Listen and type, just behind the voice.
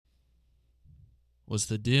What's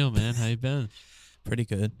the deal, man? How you been? Pretty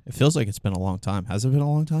good. It feels like it's been a long time. Has it been a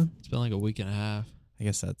long time? It's been like a week and a half. I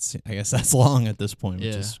guess that's long at this point,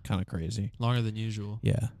 which Yeah. is kind of crazy. Longer than usual.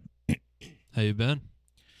 Yeah. How you been?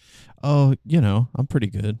 Oh, I'm pretty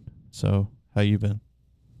good. So, how you been?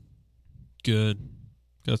 Good.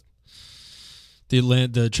 Got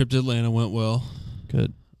the trip to Atlanta went well.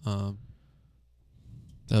 Good. That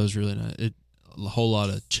was really nice. A whole lot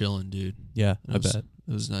of chilling, dude. Yeah, It I was, bet.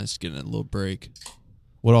 It was nice getting a little break.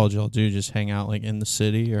 What all did y'all do? Just hang out like in the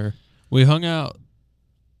city or? We hung out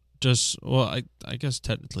I guess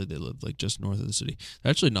technically they live like just north of the city.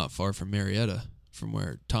 They're actually not far from Marietta, from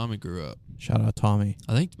where Tommy grew up. Shout out Tommy.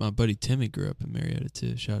 I think my buddy Timmy grew up in Marietta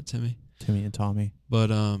too. Shout out Timmy. Timmy and Tommy.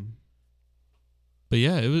 But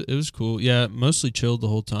yeah, it was cool. Yeah, mostly chilled the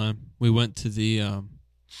whole time. We went to the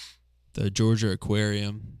Georgia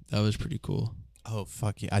Aquarium. That was pretty cool. Oh,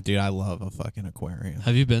 fuck yeah. Dude, I love a fucking aquarium.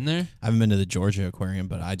 Have you been there? I haven't been to the Georgia Aquarium,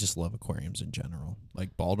 but I just love aquariums in general.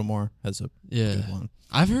 Like Baltimore has a good one.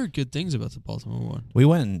 I've heard good things about the Baltimore one. We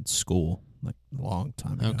went in school like a long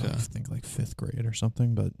time ago. Okay. I think like 5th grade or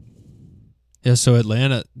something, but Yeah, so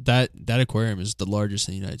Atlanta, that aquarium is the largest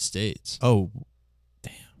in the United States. oh,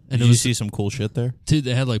 damn. And Did you see some cool shit there? Dude,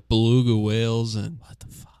 they had like beluga whales and What the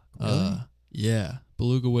fuck? Really? yeah,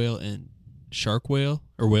 beluga whale and shark whale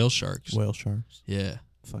or whale sharks. Whale sharks. Yeah.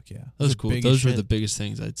 Fuck yeah. That was cool. big as Those were shit. the biggest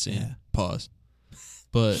things I'd seen. Yeah. Pause.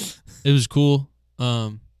 But it was cool.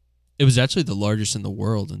 It was actually the largest in the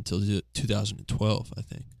world until 2012, I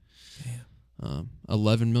think. Damn.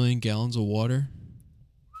 11 million gallons of water.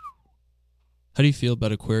 How do you feel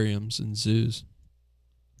about aquariums and zoos?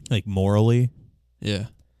 Like morally, Yeah.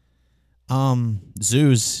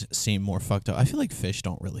 zoos seem more fucked up. I feel like fish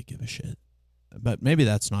don't really give a shit. But maybe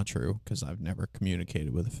that's not true because I've never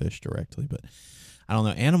communicated with a fish directly. But I don't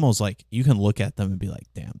know. Animals, like, you can look at them and be like,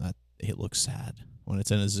 damn, that it looks sad when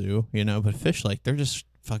it's in a zoo, But fish, like, they're just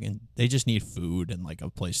they just need food and, like, a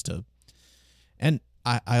place to. And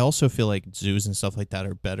I also feel like zoos and stuff like that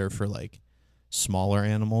are better for, like, smaller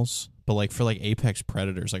animals. But, like, for, like, apex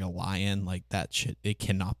predators, like a lion, like, that shit, it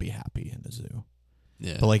cannot be happy in a zoo.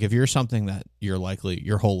 Yeah. But, like, if you're something that you're likely,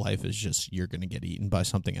 your whole life is just, you're going to get eaten by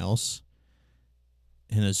something else,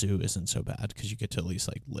 in a zoo isn't so bad because you get to at least,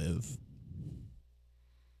 like, live.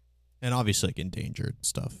 And obviously, like, endangered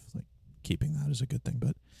stuff, like, keeping that is a good thing.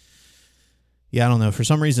 But, yeah, I don't know. For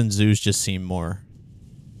some reason, zoos just seem more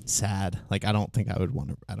sad. Like, I don't think I would want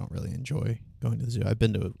to, I don't really enjoy going to the zoo. I've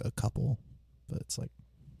been to a couple, but it's, like,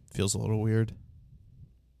 feels a little weird.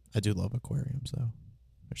 I do love aquariums, though.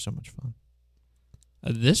 They're so much fun.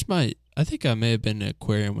 I think I may have been in an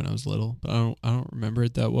aquarium when I was little, but I don't remember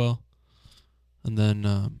it that well. And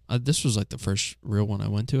then this was like the first real one I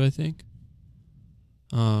went to, I think.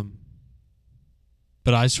 But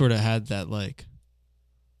I sort of had that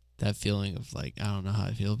feeling of like, I don't know how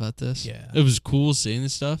I feel about this. Yeah. It was cool seeing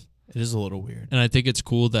this stuff. It is a little weird. And I think it's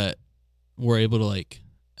cool that we're able to like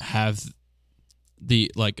have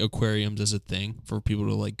the like aquariums as a thing for people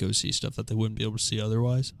to like go see stuff that they wouldn't be able to see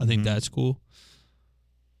otherwise. I think that's cool.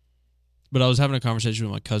 But I was having a conversation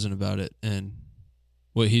with my cousin about it, and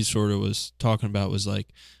what he sort of was talking about was like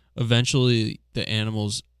eventually the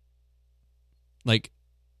animals, like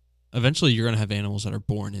eventually you're going to have animals that are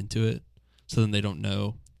born into it, so then they don't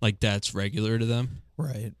know, like that's regular to them.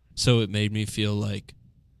 Right. So it made me feel like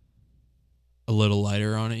a little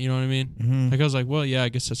lighter on it, you know what I mean? Mm-hmm. Like I was like, well, yeah, I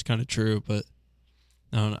guess that's kind of true, but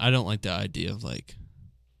I don't like the idea of like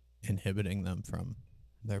Inhibiting them from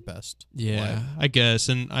their best. yeah, life. I guess,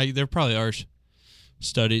 and there probably are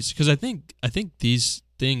studies because I think these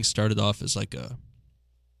things started off as like a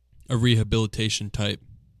rehabilitation type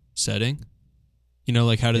setting.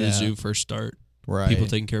 Like how did the zoo first start? Right. People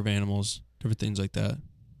taking care of animals, different things like that.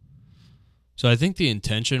 So I think the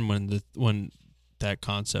intention when that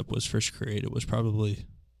concept was first created was probably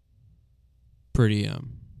pretty I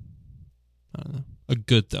don't know,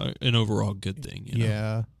 an overall good thing.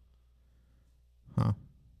 Yeah. Huh.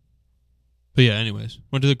 But yeah, anyways,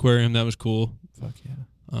 went to the aquarium. That was cool. Fuck yeah.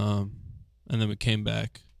 And then we came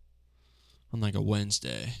back on like a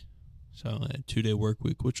Wednesday. So I only had a 2-day work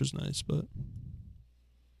week, which was nice, but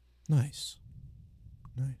Nice.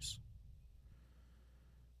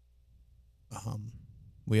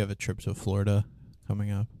 We have a trip to Florida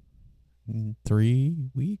coming up in 3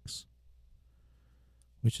 weeks,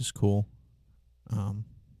 which is cool.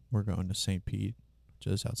 We're going to St. Pete, which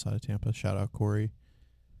is outside of Tampa. Shout out Corey.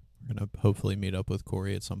 We're going to hopefully meet up with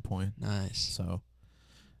Corey at some point. nice. So,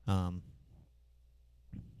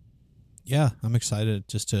 yeah, I'm excited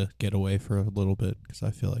just to get away for a little bit because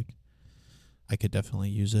I feel like I could definitely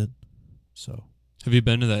use it. So Have you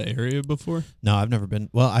been to that area before? No, I've never been.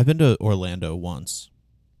 Well, I've been to Orlando once,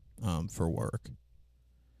 for work,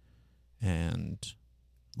 and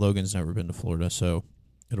Logan's never been to Florida, so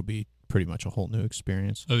it'll be pretty much a whole new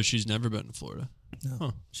experience. Oh, she's never been to Florida. No.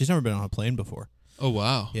 Huh. She's never been on a plane before. Oh,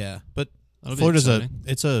 wow. Yeah, but That'll be Florida's exciting.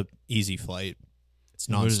 it's a easy flight. It's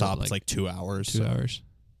What is it, nonstop. like It's like 2 hours. 2 hours.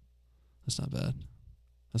 That's not bad.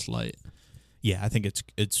 That's light. Yeah, I think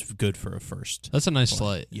it's good for a first. That's a nice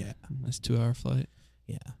flight. Yeah, Nice 2-hour flight.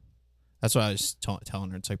 yeah. That's what I was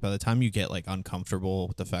telling her. It's like by the time you get like uncomfortable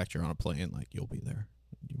with the fact you're on a plane, like you'll be there.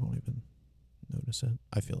 You won't even notice it.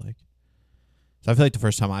 I feel like. So I feel like the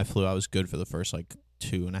first time I flew, I was good for the first like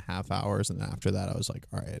 2.5 hours, and then after that, I was like,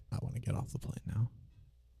 all right, I want to get off the plane now.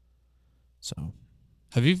 So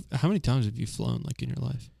How many times have you flown like in your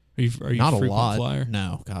life? Are you not a frequent lot. flyer?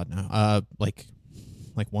 No, God no. Like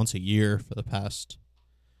once a year for the past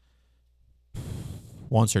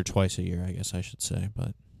once or twice a year, I guess I should say.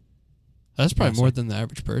 But That's probably more Honestly. than the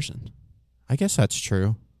average person. I guess that's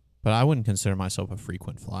true. But I wouldn't consider myself a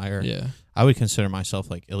frequent flyer. Yeah. I would consider myself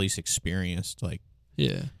like at least experienced. Like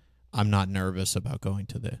Yeah. I'm not nervous about going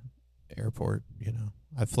to the airport. You know,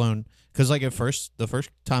 I've flown because like the first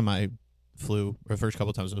time I flew, or the first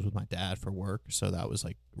couple times I was with my dad for work, so that was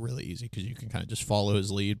like really easy because you can kind of just follow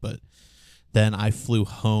his lead. But then I flew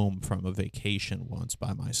home from a vacation once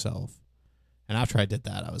by myself, and after I did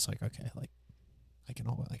that, I was like, okay, like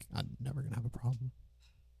I'm never gonna have a problem.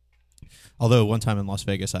 Although one time in Las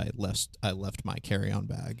Vegas, I left my carry-on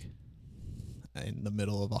bag in the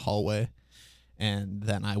middle of a hallway, and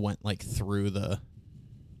then I went like through the,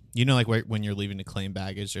 like when you're leaving to claim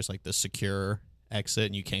baggage, there's like the secure exit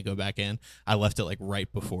and you can't go back in. I left it like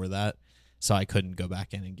right before that, so I couldn't go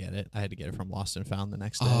back in and get it. I had to get it from Lost and Found the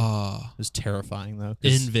next day. Ah. It was terrifying though.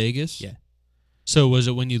 In Vegas? Yeah. So was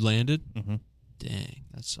it when you landed? Mm-hmm. Dang,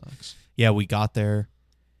 that sucks. Yeah, we got there,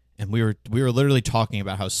 and we were literally talking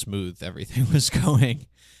about how smooth everything was going,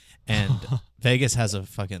 and Vegas has a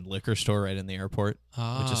fucking liquor store right in the airport,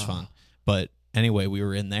 which is fun. But anyway, we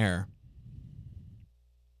were in there,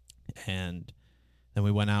 and then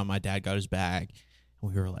we went out. My dad got his bag,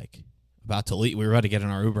 and we were like about to leave. We were about to get in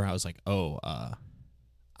our Uber. I was like, "Oh, I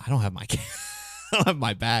don't have my I don't have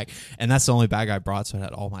my bag," and that's the only bag I brought, so it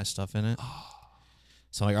had all my stuff in it.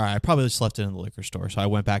 So I'm like, all right, I probably just left it in the liquor store. So I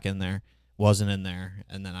went back in there, wasn't in there,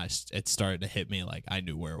 and then it started to hit me like I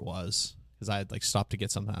knew where it was because I had like stopped to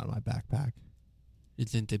get something out of my backpack. You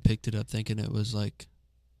think they picked it up thinking it was like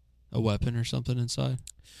a weapon or something inside?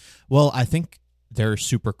 Well, I think they're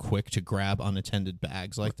super quick to grab unattended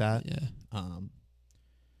bags like that. Yeah.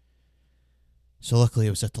 So luckily it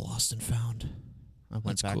was at the Lost and Found. I went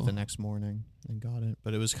That's back cool. the next morning and got it.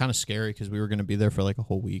 But it was kind of scary because we were going to be there for like a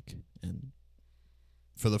whole week. And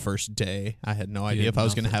for the first day, I had no idea had if I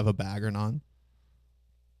was going to nothing. have a bag or not.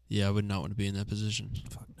 Yeah, I would not want to be in that position.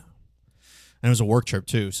 Fuck no. And it was a work trip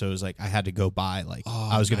too. So it was like I had to go buy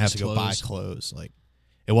I was going to have nice to go buy clothes. clothes. Like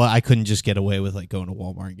I couldn't just get away with like going to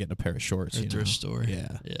Walmart and getting a pair of shorts. Or you a thrift know? store.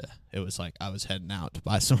 Yeah. Yeah. It was like I was heading out to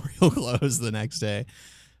buy some real clothes the next day.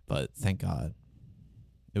 But thank God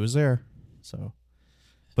it was there. So,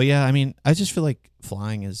 but yeah, I mean, I just feel like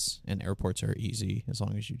flying and airports are easy as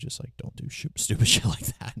long as you just like don't do stupid shit like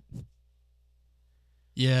that.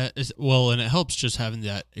 Yeah, and it helps just having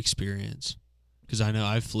that experience. Because I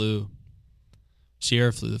know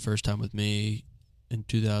Sierra flew the first time with me in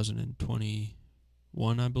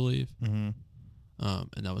 2021, I believe. Mm-hmm.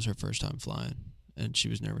 And that was her first time flying. And she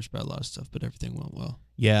was nervous about a lot of stuff, but everything went well.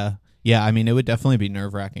 Yeah. Yeah. I mean, it would definitely be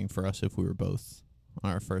nerve-wracking for us if we were both on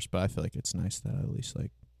our first, but I feel like it's nice that at least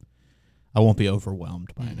like I won't be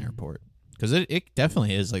overwhelmed by an Mhm. airport. Because it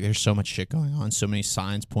definitely is. Like, there's so much shit going on, so many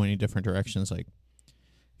signs pointing different directions. Like,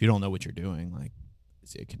 if you don't know what you're doing, like,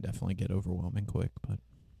 it can definitely get overwhelming quick. But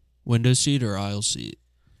Window seat or aisle seat?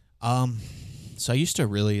 so I used to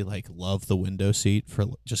really like love the window seat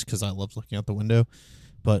just because I loved looking out the window.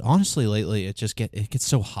 But honestly, lately it gets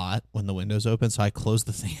so hot when the window's open, so I close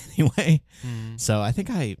the thing anyway. So I think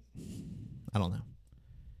I don't know.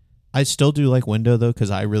 I still do like window though,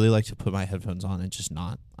 because I really like to put my headphones on and just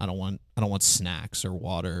not. I don't want snacks or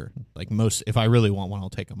water. Like if I really want one, I'll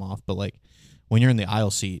take them off. But like when you're in the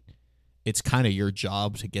aisle seat, it's kind of your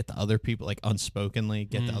job to get the other people, like unspokenly,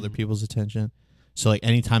 get the other people's attention. So like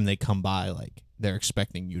anytime they come by, like they're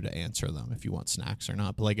expecting you to answer them if you want snacks or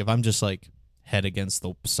not. But like if I'm just like head against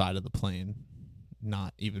the side of the plane,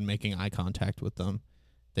 not even making eye contact with them,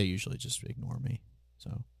 they usually just ignore me.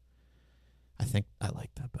 So I think I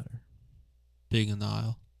like that better. Being in the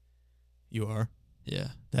aisle. You are? Yeah.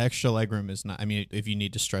 The extra legroom is not, I mean, if you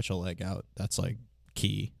need to stretch a leg out, that's like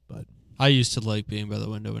key. But I used to like being by the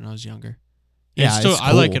window when I was younger. Yeah, Still, it's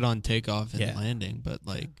I like cool. it on takeoff and Yeah. landing, but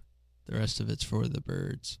like the rest of it's for the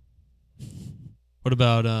birds. What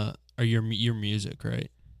about are your music, right?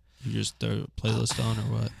 You just throw a playlist on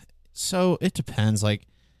or what? So it depends. Like,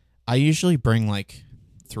 I usually bring like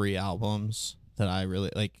 3 albums that I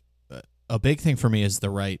really like. A big thing for me is the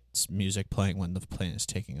right music playing when the plane is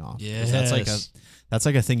taking off. 'Cause Yes. that's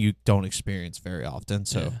like a thing you don't experience very often.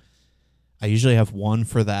 So Yeah. I usually have one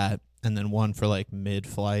for that, and then one for like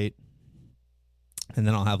mid-flight, and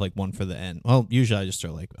then I'll have like one for the end. Well, usually I just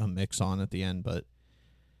throw like a mix on at the end, but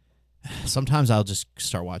sometimes I'll just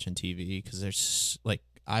start watching TV because there's like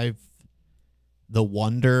the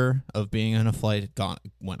wonder of being in a flight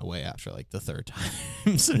went away after like the 3rd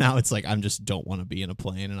time. So now it's like I'm just don't want to be in a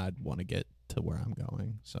plane and I'd want to get to where I'm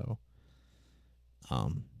going. So,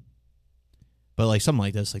 but like something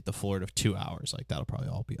like this, like the Florida of 2 hours, like that'll probably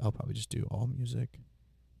I'll probably just do all music,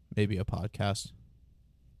 maybe a podcast.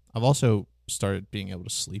 I've also started being able to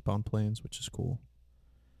sleep on planes, which is cool.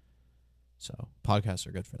 So podcasts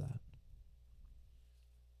are good for that.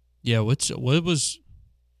 Yeah, what was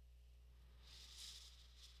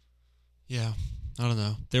Yeah, I don't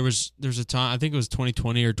know. There's a time, I think it was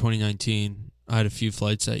 2020 or 2019. I had a few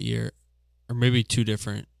flights that year, or maybe two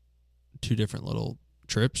different little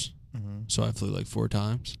trips. Mm-hmm. So I flew like 4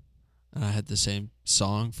 times, and I had the same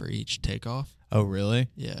song for each takeoff. Oh, really?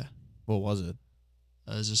 Yeah, What was it?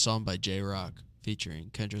 it was a song by J Rock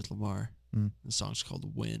featuring Kendrick Lamar. Mm. The song's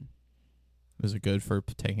called "Win." Was it good for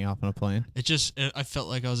taking off on a plane? I felt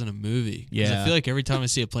like I was in a movie. 'Cause Yeah. I feel like every time I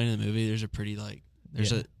see a plane in a movie, there's a pretty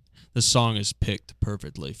the song is picked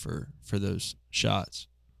perfectly for those shots.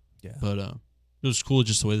 Yeah. But it was cool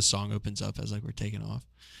just the way the song opens up as like we're taking off,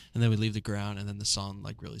 and then we leave the ground, and then the song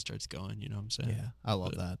like really starts going. You know what I'm saying? Yeah, I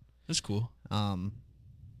love But that. That's cool.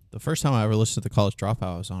 The first time I ever listened to The College Dropout,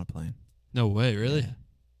 I was on a plane. No way, really?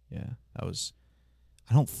 Yeah, that was.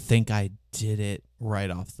 I don't think I did it right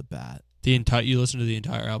off the bat. You listened to the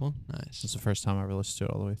entire album? Nice. It's the first time I ever listened to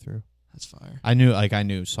it all the way through. That's fire. I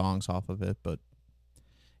knew songs off of it, but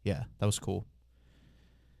yeah, that was cool.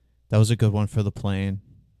 That was a good one for the plane.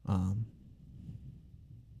 Yeah,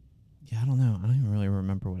 I don't know. I don't even really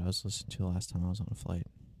remember what I was listening to the last time I was on a flight.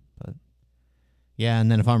 But yeah,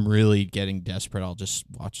 and then if I'm really getting desperate, I'll just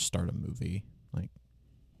start a movie.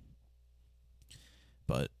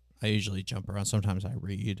 But I usually jump around. Sometimes I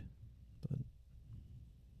read. But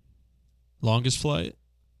Longest flight?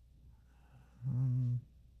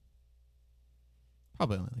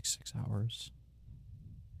 probably only like 6 hours.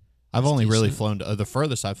 I've That's only really decent. flown to, the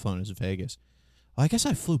furthest I've flown is Vegas. Well, I guess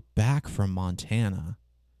I flew back from Montana.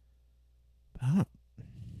 But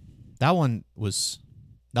that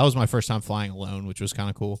was my first time flying alone, which was kind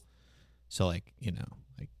of cool. So I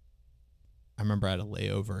remember I had a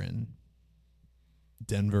layover in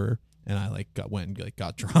Denver, and I went and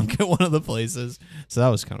got drunk at one of the places. So that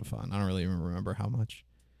was kind of fun. I don't really even remember how much.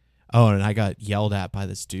 Oh, and I got yelled at by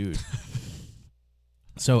this dude.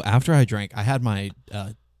 So after I drank, I had my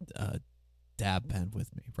dab pen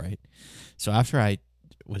with me, right? So after I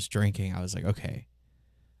was drinking, I was like, okay,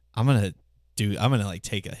 I'm gonna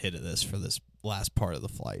take a hit of this for this last part of the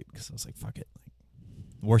flight, because I was like, fuck it.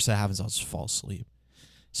 Like, worst that happens, I'll just fall asleep.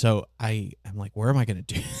 So I'm like, where am I gonna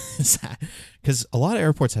do this at? Because a lot of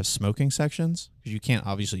airports have smoking sections. Because you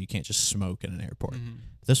can't just smoke in an airport. Mm-hmm.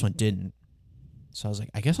 This one didn't. So I was like,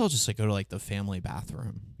 I guess I'll just go to the family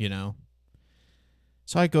bathroom,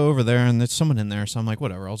 So I go over there, and there's someone in there. So I'm like,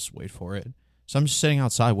 whatever, I'll just wait for it. So I'm just sitting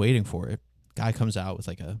outside waiting for it. Guy comes out with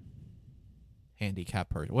a handicap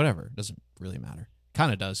person, whatever. Doesn't really matter.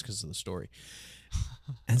 Kind of does because of the story.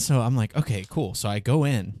 And so I'm like, okay, cool. So I go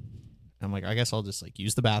in. I'm like, I guess I'll just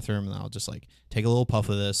use the bathroom, and I'll just take a little puff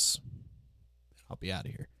of this. I'll be out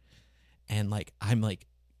of here. And I'm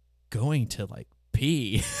going to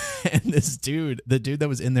pee, and the dude that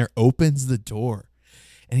was in there opens the door,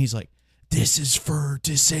 and he's like, "This is for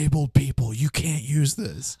disabled people. You can't use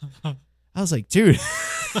this." I was like, dude,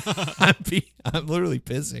 I'm literally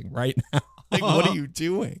pissing right now. What are you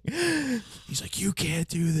doing? He's like, you can't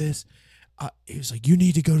do this. He was like, you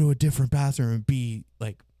need to go to a different bathroom and be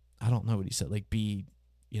I don't know what he said, be,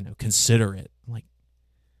 considerate. I'm like,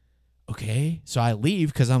 okay. So I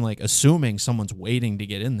leave because I'm assuming someone's waiting to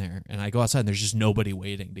get in there. And I go outside and there's just nobody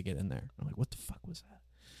waiting to get in there. I'm like, what the fuck was that?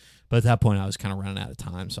 But at that point I was kind of running out of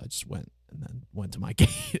time. So I just went to my gate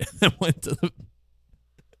and then went to the...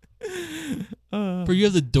 Bro, you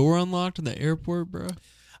have the door unlocked in the airport, bro?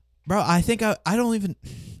 Bro, I think I literally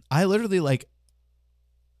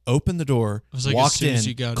opened the door, It was as walked soon as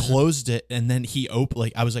you in, got in. closed it, and then he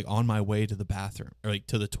opened, I was on my way to the bathroom, or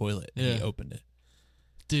to the toilet, and he Yeah. opened it.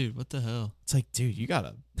 Dude, what the hell? It's dude, you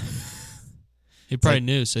gotta... He probably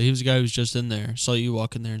knew. So he was the guy who was just in there, saw you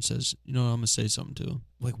walk in there and says, you know what, I'm going to say something to him.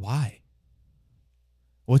 Like, why?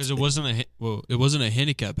 Because it wasn't a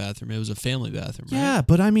handicap bathroom. It was a family bathroom, right? Yeah,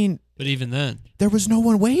 but I mean. But even then. There was no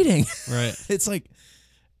one waiting. Right. It's like,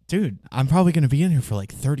 dude, I'm probably going to be in here for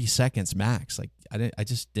like 30 seconds max. Like, I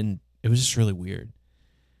just didn't. It was just really weird.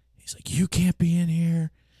 He's like, you can't be in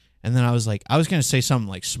here. And then I was like, I was going to say something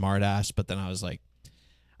like smart ass, but then I was like,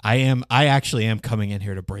 I actually am coming in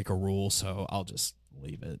here to break a rule, so I'll just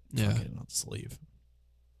leave it. Yeah. Fuck it, I'll just leave.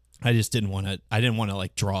 I just didn't want to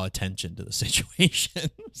like draw attention to the situation.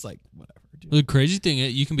 It's like, whatever, dude. The crazy thing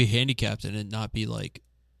is you can be handicapped and it not be like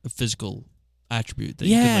a physical attribute that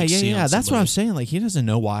you can like see on That's what somebody. I'm saying. Like, he doesn't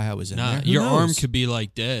know why I was in there. Who Your knows? arm could be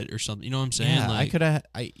like dead or something. You know what I'm saying? Yeah,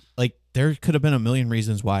 like, there could have been a million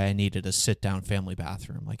reasons why I needed a sit down family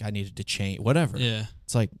bathroom. Like, I needed to change whatever. Yeah.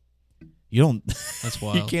 It's like, you don't. That's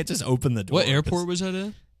wild. You can't just open the door. What airport was that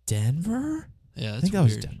in? Denver? Yeah, that's I think that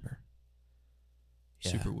weird. was Denver.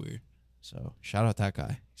 Yeah. Super weird. So shout out that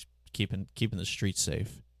guy. He's keeping the streets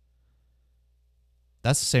safe.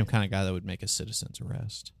 That's the same kind of guy that would make a citizen's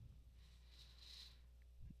arrest.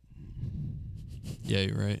 Yeah,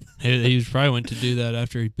 you're right. He probably went to do that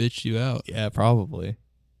after he bitched you out. Yeah, probably.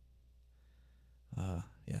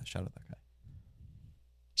 Yeah, shout out that guy.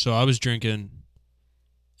 So I was drinking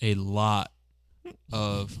a lot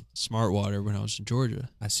of Smart Water when I was in Georgia.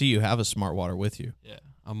 I see you have a Smart Water with you. Yeah,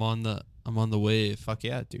 I'm on the wave. Fuck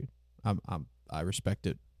yeah, dude. I respect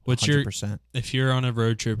it. What's 100%. If you're on a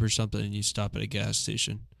road trip or something and you stop at a gas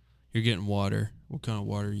station, you're getting water. What kind of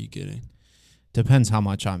water are you getting? Depends how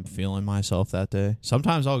much I'm feeling myself that day.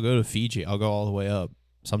 Sometimes I'll go to Fiji. I'll go all the way up.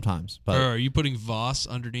 Sometimes, but are you putting Voss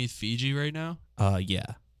underneath Fiji right now? Yeah,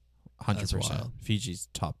 100%. That's wild. Fiji's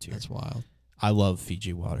top tier. That's wild. I love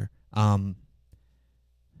Fiji water.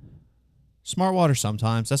 Smart water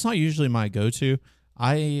sometimes. That's not usually my go-to.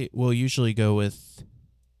 I will usually go with,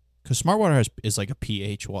 because Smart water is like a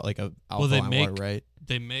pH water, like a alkaline water, right?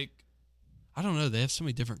 They make, I don't know. They have so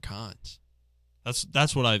many different kinds.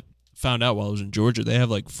 That's what I found out while I was in Georgia. They have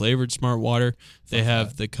like flavored Smart water. They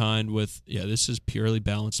have the kind with, this is purely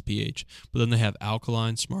balanced pH. But then they have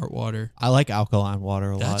alkaline Smart water. I like alkaline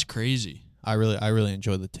water a lot. That's crazy. I really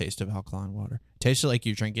enjoy the taste of alkaline water. It tastes like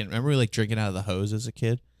you're drinking. Remember, we like drinking out of the hose as a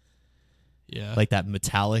kid. Yeah, like that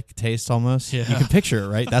metallic taste almost. Yeah, you can picture it,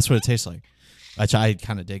 right? That's what it tastes like. Which I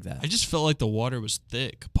kind of dig that. I just felt like the water was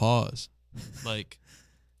thick. Pause. Like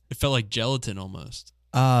it felt like gelatin almost.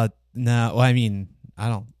 No. Well, I mean, I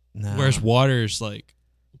don't know. Whereas water is like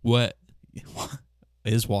wet.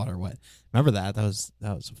 Is water wet? Remember that? That was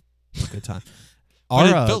a good time. But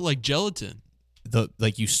it felt like gelatin.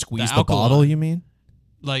 Like you squeezed the alkaline. bottle, you mean?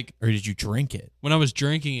 Like, or did you drink it? When I was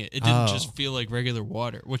drinking it, it didn't just feel like regular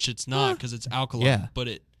water, which it's not because it's alkaline. Yeah. But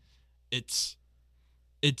it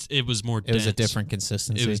was more dense. It was a different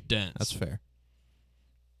consistency. It was dense. That's fair.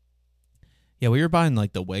 Yeah, we were buying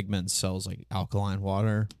like the Wegmans sells like alkaline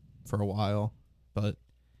water for a while, but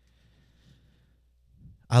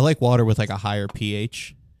I like water with like a higher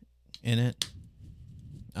pH in it.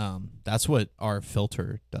 That's what our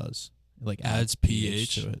filter does. It like adds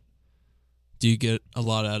pH to it. Do you get a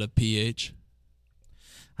lot out of pH?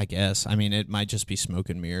 I guess. I mean, it might just be smoke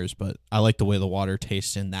and mirrors, but I like the way the water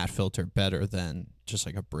tastes in that filter better than just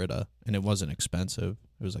like a Brita, and it wasn't expensive.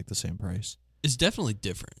 It was like the same price. It's definitely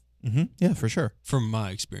different. Mm-hmm. Yeah, for sure. From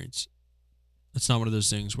my experience, it's not one of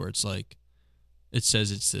those things where it's like it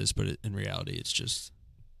says it's this, but in reality, it's just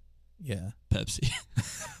Pepsi.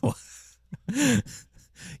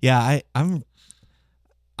 Yeah,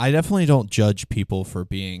 I definitely don't judge people for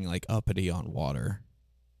being like uppity on water.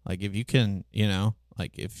 Like if you can,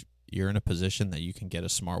 like if you're in a position that you can get a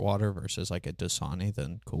Smart water versus like a Dasani,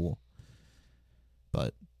 then cool.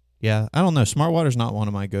 But yeah, I don't know. Smart water's not one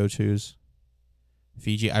of my go-tos.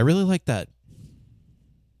 Fiji, I really like that.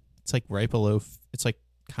 It's like right below. It's like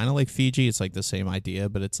kind of like Fiji. It's like the same idea,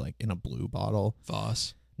 but it's like in a blue bottle.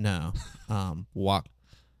 Voss. No,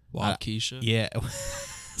 Waukesha. Yeah,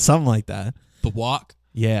 something like that. The walk.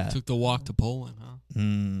 Yeah, took the walk to Poland,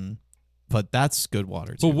 huh? But that's good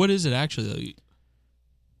water too. But what is it actually, though?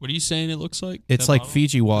 What are you saying it looks like? It's like bottle?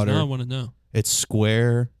 Fiji water. Now I want to know. It's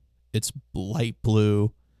square. It's light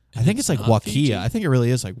blue. I think it's like Waukea. Fiji? I think it really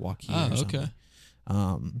is like Waukea. Oh, okay.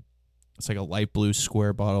 It's like a light blue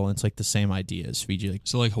square bottle, and it's like the same idea as Fiji. Like,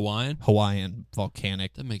 so like Hawaiian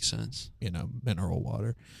volcanic. That makes sense. Mineral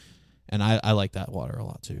water, and I like that water a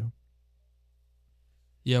lot too.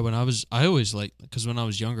 Yeah, I always liked, because when I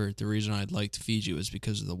was younger, the reason I liked Fiji was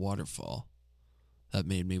because of the waterfall. That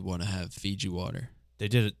made me want to have Fiji water. They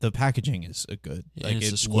did it. The packaging is good. Yeah, like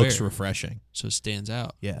it looks refreshing, so it stands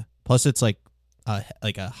out. Yeah. Plus, it's like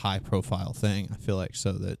like a high profile thing. I feel like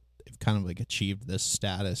so that they've kind of like achieved this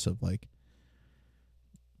status of like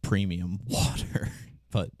premium water.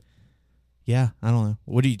 But yeah, I don't know.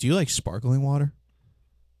 What do you like sparkling water?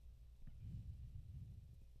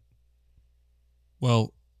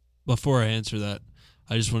 Well, before I answer that,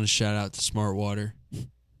 I just want to shout out to Smart Water.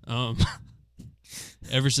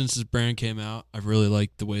 Ever since this brand came out, I've really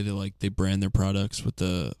liked the way they brand their products with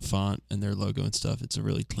the font and their logo and stuff. It's a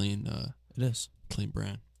really clean It is. clean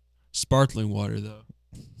brand. Sparkling water though,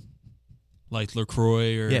 like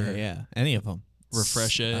LaCroix or Yeah. Any of them.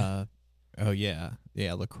 Refresh. Oh yeah,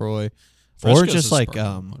 LaCroix, Fresco's or just a like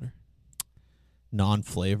sparkling water.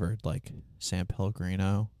 non-flavored like San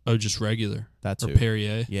Pellegrino. Oh, just regular That's or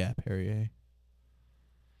Perrier. Yeah, Perrier.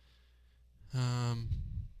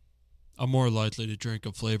 I'm more likely to drink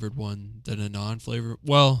a flavored one than a non-flavored.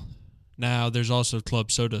 Well, now there's also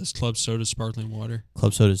Club Soda. Is Club Soda sparkling water?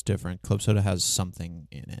 Club Soda is different. Club Soda has something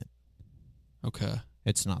in it. Okay.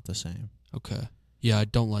 It's not the same. Okay. Yeah, I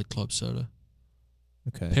don't like Club Soda.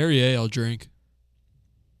 Okay. Perrier, I'll drink.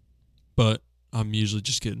 But I'm usually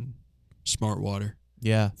just getting Smart Water.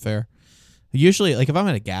 Yeah, fair. Usually, like if I'm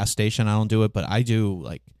at a gas station, I don't do it, but I do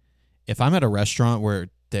like if I'm at a restaurant where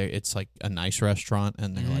it's like a nice restaurant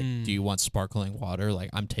and they're like, "Do you want sparkling water?" Like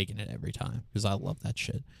I'm taking it every time because I love that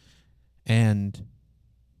shit. And,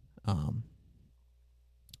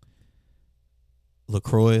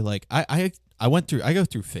 LaCroix, like I go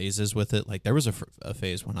through phases with it. Like there was a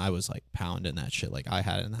phase when I was like pounding that shit. Like I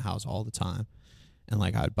had it in the house all the time, and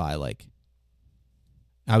like I'd buy like.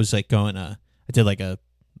 I was like I did like a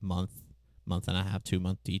month and a half, 2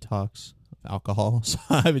 month detox of alcohol. So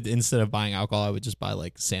I would, instead of buying alcohol, I would just buy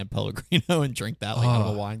like San Pellegrino and drink that like out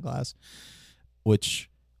of a wine glass, which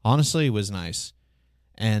honestly was nice.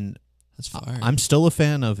 And that's fire. I'm still a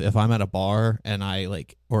fan of if I'm at a bar and I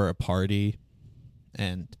like, or a party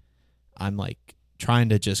and I'm like trying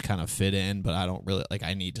to just kind of fit in, but I don't really like,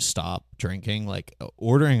 I need to stop drinking. Like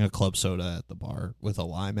ordering a club soda at the bar with a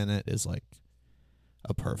lime in it is like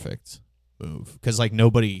a perfect move. Cause like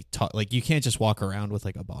nobody like you can't just walk around with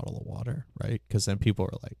like a bottle of water, right? Cause then people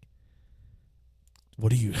are like, what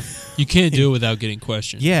do you You can't do it without getting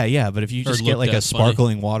questioned. Yeah, but if you just get like a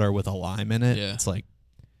sparkling water with a lime in it, it's like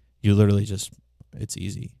you literally just, it's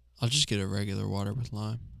easy. I'll just get a regular water with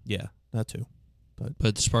lime. Yeah, that too.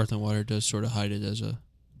 But the sparkling water does sort of hide it as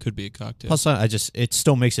could be a cocktail. Plus, it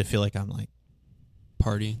still makes it feel like I'm like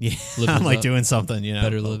partying. Yeah, I'm like doing something, you know,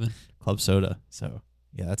 better living. Club soda. So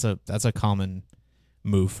yeah, that's a common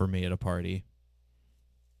move for me at a party.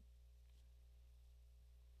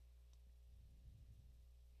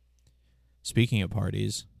 Speaking of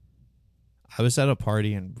parties, I was at a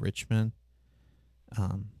party in Richmond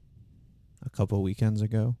a couple weekends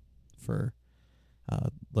ago for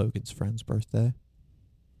Logan's friend's birthday.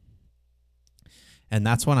 And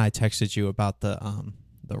that's when I texted you about the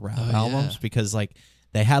rap albums because like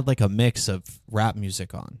they had like a mix of rap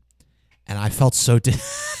music on. And I felt so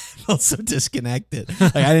disconnected.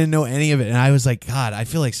 Like I didn't know any of it and I was like, God, I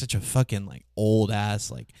feel like such a fucking like old ass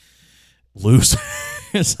like loser.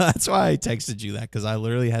 So that's why I texted you that, because I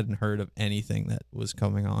literally hadn't heard of anything that was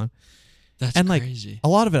coming on. That's crazy. Like a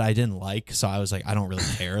lot of it I didn't like, so I was like, I don't really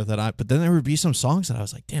care but then there would be some songs that I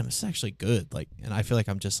was like, damn, this is actually good. Like, and I feel like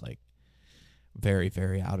I'm just like very,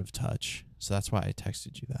 very out of touch. So that's why I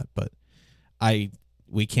texted you that. But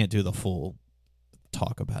we can't do the full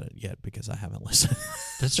talk about it yet because I haven't listened.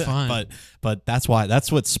 That's fine. But that's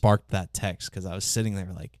what sparked that text, because I was sitting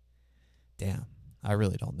there like, damn, I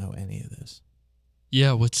really don't know any of this.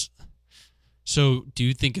 Yeah, so do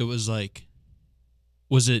you think it was like,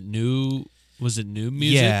 was it new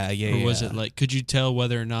music? Yeah. Or was it like, could you tell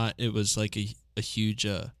whether or not it was like a huge,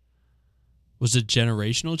 was it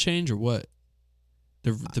generational change or what?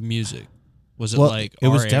 The music? Was it like it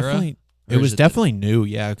was our definitely, era? It was definitely new,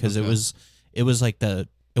 yeah, because Okay. it was like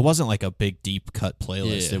it wasn't like a big deep cut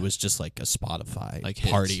playlist. Yeah. It was just like a Spotify Like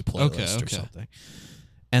party hits. playlist Okay. or something.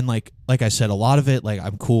 And like I said, a lot of it, like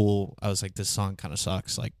I'm cool. I was like, this song kind of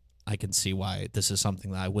sucks. Like I can see why this is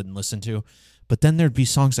something that I wouldn't listen to. But then there'd be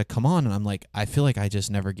songs that come on and I'm like, I feel like I just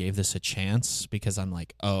never gave this a chance because I'm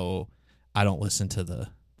like, oh, I don't listen to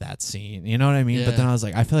that scene. You know what I mean? Yeah. But then I was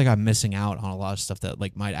like, I feel like I'm missing out on a lot of stuff that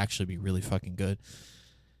like might actually be really fucking good.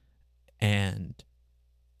 And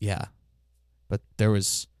yeah, but there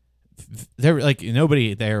like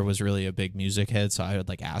nobody there was really a big music head, so I would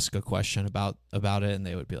like ask a question about it and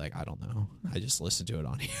they would be like, I don't know, I just listened to it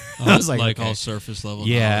on here. I was like okay. All surface level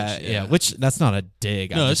knowledge. yeah, which that's not a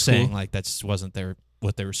dig. No, I'm just saying cool. like that just wasn't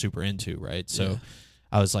what they were super into, right? So Yeah.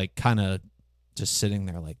 I was like kind of just sitting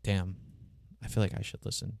there like, damn, I feel like I should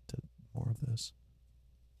listen to more of this.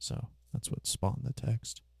 So that's what spawned the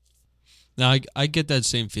text. Now, I get that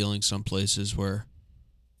same feeling some places where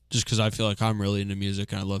just because I feel like I'm really into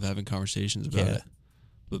music and I love having conversations about it.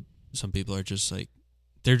 But some people are just like,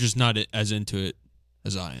 they're just not as into it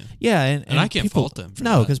as I am. Yeah, and I can't fault them for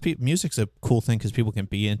no, that. because music's a cool thing because people can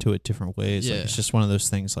be into it different ways. Yeah. Like, it's just one of those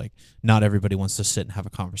things, like, not everybody wants to sit and have a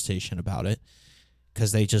conversation about it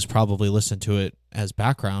because they just probably listen to it as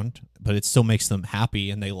background, but it still makes them happy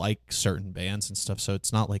and they like certain bands and stuff. So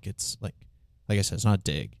it's not like it's like I said, it's not a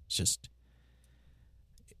dig. It's just,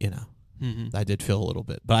 you know, I did feel a little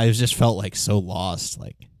bit, but I just felt like so lost.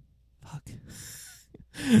 Like, fuck,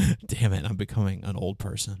 damn it, I'm becoming an old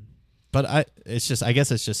person. But I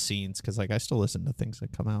guess it's just scenes because like I still listen to things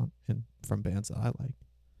that come out from bands that I like.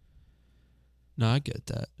 No, I get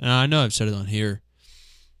that, and I know I've said it on here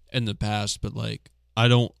in the past, but like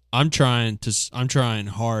I'm trying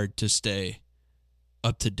hard to stay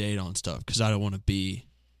up to date on stuff because I don't want to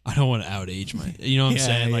outage my. You know what I'm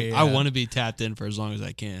saying? Like I want to be tapped in for as long as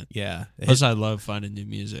I can. Yeah. Plus, I love finding new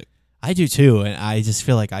music. I do too, and I just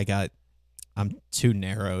feel like I'm too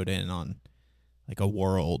narrowed in on like a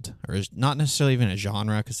world, or not necessarily even a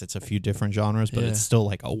genre because it's a few different genres, but it's still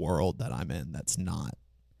like a world that I'm in that's not.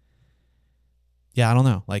 Yeah, I don't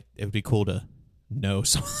know. Like it would be cool to know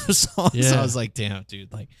some of the songs. Yeah. I was like, damn,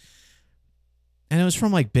 dude, like. And it was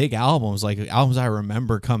from like big albums, like albums I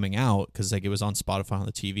remember coming out because like it was on Spotify on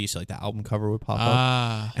the TV, so like the album cover would pop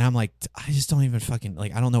up, and I'm like, I just don't even fucking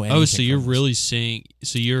like I don't know anything. Oh, so you're really seeing?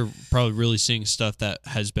 So you're probably really seeing stuff that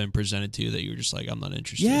has been presented to you that you're just like, I'm not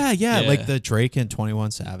interested. Yeah. Like the Drake and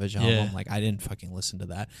 21 Savage album, like I didn't fucking listen to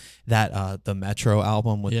that. That the Metro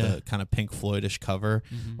album with the kind of Pink Floydish cover,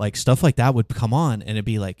 like stuff like that would come on, and it'd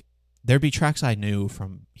be like there'd be tracks I knew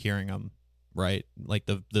from hearing them. Right, like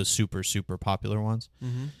the super popular ones,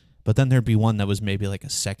 but then there'd be one that was maybe like a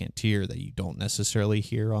second tier that you don't necessarily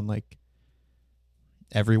hear on like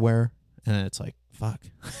everywhere, and then it's like fuck,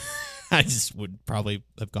 I just would probably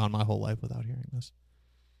have gone my whole life without hearing this.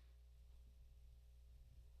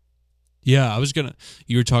 Yeah,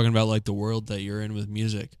 you were talking about like the world that you're in with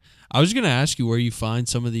music. I was gonna ask you where you find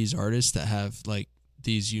some of these artists that have like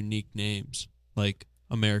these unique names, like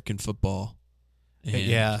American football.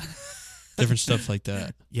 Yeah. Different stuff like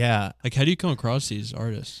that. Yeah. Like, how do you come across these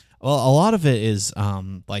artists? Well, a lot of it is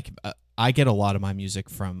I get a lot of my music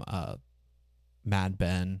from Mad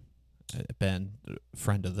Ben,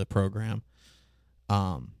 friend of the program.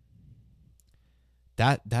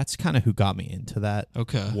 That's kind of who got me into that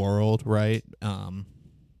world, right?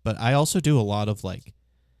 But I also do a lot of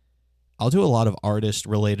I'll do a lot of artist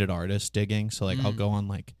digging. So like I'll go on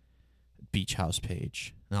like Beach House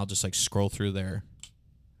page and I'll just like scroll through their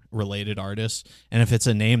related artists, and if it's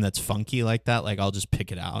a name that's funky like that, like I'll just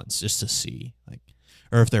pick it out just to see, like,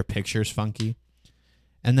 or if their picture's funky,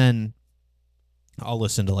 and then I'll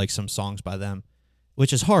listen to like some songs by them,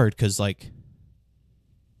 which is hard because like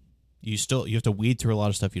you have to weed through a lot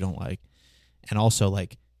of stuff you don't like, and also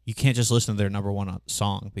like you can't just listen to their number one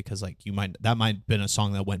song because like that might have been a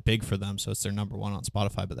song that went big for them, so it's their number one on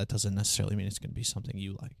Spotify, but that doesn't necessarily mean it's going to be something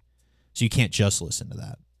you like, so you can't just listen to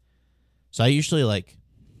that. So I usually like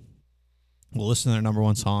we'll listen to their number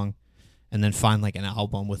one song and then find like an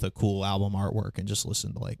album with a cool album artwork and just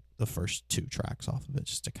listen to like the first 2 tracks off of it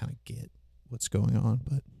just to kind of get what's going on.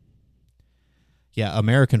 But yeah,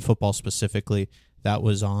 American football specifically, that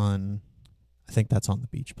was on, I think that's on the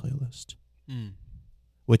Beach playlist,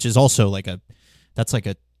 which is also that's like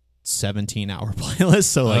a 17-hour playlist.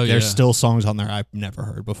 So like there's still songs on there I've never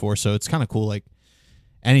heard before. So it's kind of cool. Like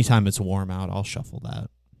anytime it's warm out, I'll shuffle that.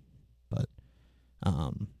 But,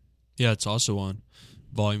 yeah, it's also on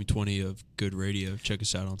Volume 20 of Good Radio. Check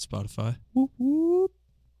us out on Spotify. Whoop, whoop.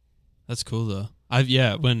 That's cool though.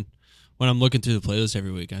 When I'm looking through the playlist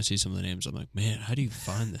every week and I see some of the names, I'm like, man, how do you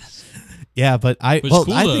find this? Yeah, but I cool,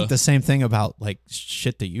 think the same thing about like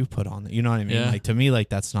shit that you put on. You know what I mean? Yeah. Like to me, like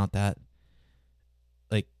that's not that.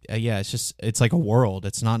 Like it's like a world.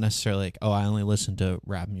 It's not necessarily like, oh, I only listen to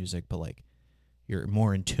rap music, but like you're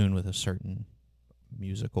more in tune with a certain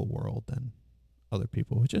musical world than other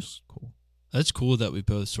people, which is cool. That's cool that we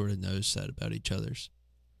both sort of noticed that about each other's.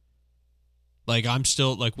 Like I'm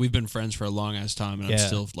still like we've been friends for a long ass time, and I'm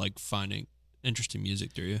still like finding interesting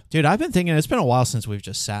music through you. Dude, I've been thinking it's been a while since we've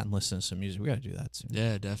just sat and listened to some music. We got to do that soon.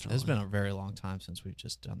 Yeah, definitely. It's been a very long time since we've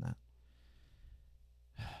just done that.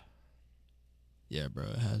 Yeah, bro,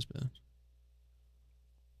 it has been.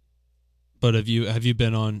 But have you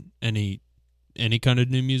been on any kind of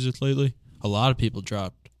new music lately? A lot of people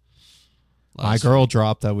dropped. My girl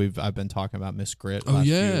dropped that I've been talking about, Miss Grit. Oh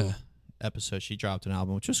yeah, episode, she dropped an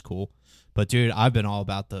album, which was cool. But dude, I've been all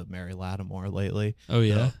about the Mary Lattimore lately. Oh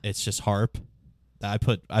yeah, It's just harp. I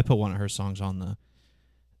put one of her songs on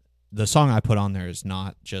the song I put on there is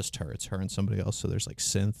not just her. It's her and somebody else. So there's like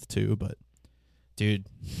synth too. But dude,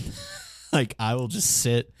 like I will just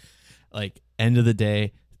sit, like end of the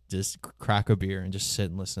day, just crack a beer and just sit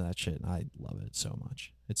and listen to that shit. And I love it so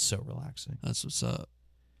much. It's so relaxing. that's what's up.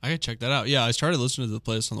 I gotta check that out. Yeah, I started listening to the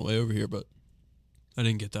playlist on the way over here, but I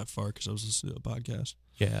didn't get that far because I was listening to a podcast.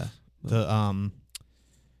 Yeah. The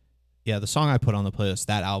song I put on the playlist,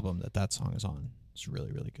 that album that song is on, is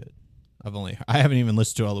really, really good. I haven't even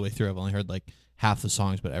listened to it all the way through. I've only heard like half the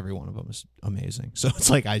songs, but every one of them is amazing. So it's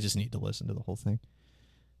like I just need to listen to the whole thing.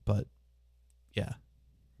 But yeah.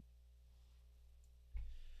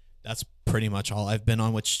 That's pretty much all I've been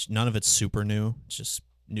on, which none of it's super new. It's just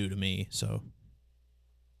new to me. So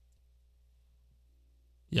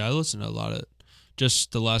Yeah, I listened to a lot of.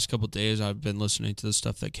 Just the last couple of days, I've been listening to the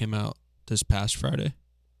stuff that came out this past Friday.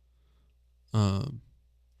 Don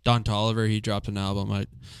Toliver, he dropped an album.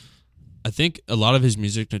 I think a lot of his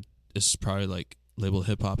music is probably like labeled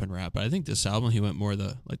hip hop and rap, but I think this album he went more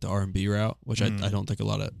the R&B route, which I don't think a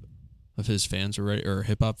lot of his fans were ready, or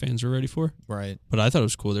hip hop fans were ready for. right. But I thought it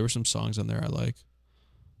was cool. There were some songs on there I like.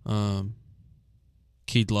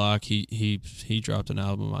 Key Glock, he dropped an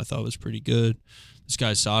album I thought was pretty good. This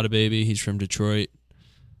guy Sada Baby, he's from Detroit.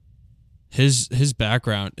 His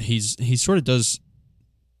background, he sort of does.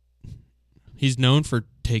 He's known for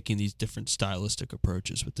taking these different stylistic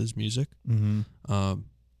approaches with his music. Mm-hmm.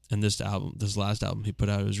 And this last album he put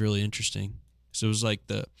out, it was really interesting. So it was like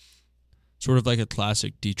sort of like a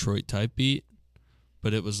classic Detroit type beat,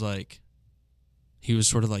 but it was like he was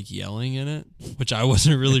sort of like yelling in it, which I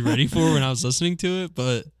wasn't really ready for when I was listening to it.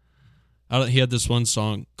 But he had this one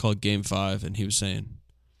song called Game 5, and he was saying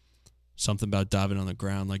something about diving on the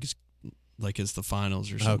ground like it's the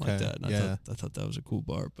finals or something like that. And I thought that was a cool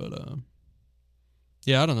bar. But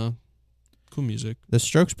yeah, I don't know. Cool music. The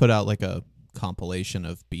Strokes put out like a compilation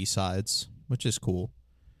of B-sides, which is cool.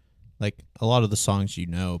 Like a lot of the songs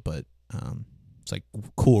but it's like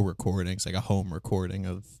cool recordings, like a home recording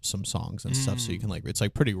of some songs and stuff. So you can it's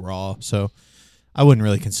like pretty raw. So I wouldn't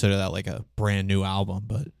really consider that like a brand new album,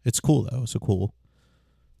 but it's cool though. It's a cool.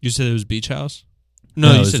 You said it was Beach House?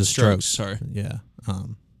 No, you said Strokes. Sorry. Yeah.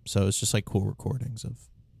 So it's just like cool recordings of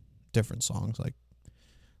different songs, like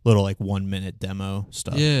little like 1 minute demo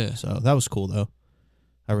stuff. Yeah. So that was cool though.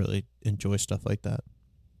 I really enjoy stuff like that.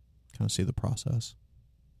 Kind of see the process.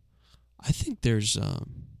 I think there's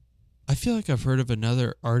I feel like I've heard of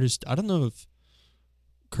another artist. I don't know if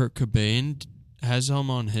Kurt Cobain has him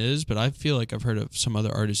on his, but I feel like I've heard of some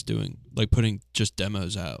other artists putting just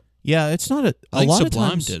demos out. Yeah, it's not a I think lot Sublime of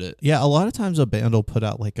times. Did it. Yeah, a lot of times a band will put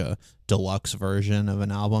out like a deluxe version of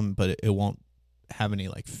an album, but it won't have any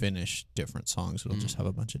like finished different songs. It'll just have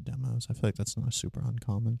a bunch of demos. I feel like that's not a super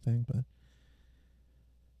uncommon thing, but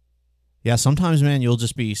yeah, sometimes, man, you'll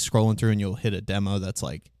just be scrolling through and you'll hit a demo that's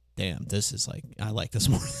like, damn, this is like, I like this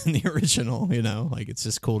more than the original, you know? Like, it's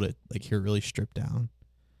just cool to like hear really stripped down.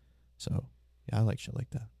 So, yeah, I like shit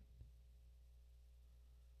like that.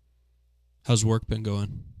 How's work been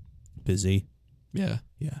going? Busy. Yeah.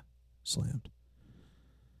 Yeah. Slammed.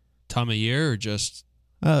 Time of year or just?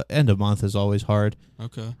 End of month is always hard.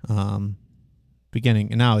 Okay. Beginning,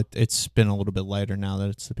 now it's been a little bit lighter now that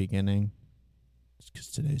it's the beginning. Because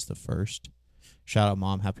today's the 1st. Shout out,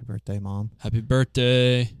 Mom. Happy birthday, Mom. Happy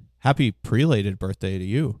birthday. Happy prelated birthday to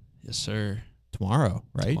you. Yes, sir. Tomorrow,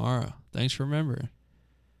 right? Tomorrow. Thanks for remembering.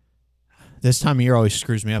 This time of year always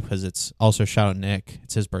screws me up because it's also shout out Nick.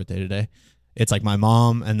 It's his birthday today. It's like my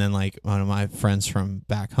mom and then like one of my friends from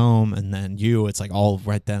back home and then you. It's like all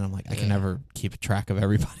right then. I'm like, I can never keep track of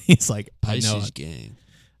everybody. It's like, Pisces gang.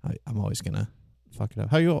 I'm always going to fuck it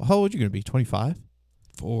up. How old are you going to be? 25?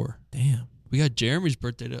 4. Damn. We got Jeremy's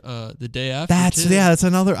birthday the day after. That's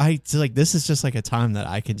another. This is just like a time that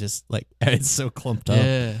I can just like. It's so clumped up.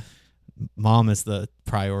 Yeah, Mom is the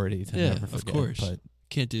priority to never forget. Of course, but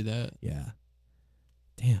can't do that. Yeah.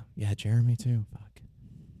 Damn. Yeah, Jeremy too. Fuck.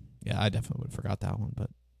 Yeah, I definitely would have forgot that one, but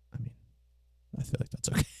I mean, I feel like that's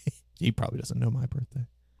okay. He probably doesn't know my birthday.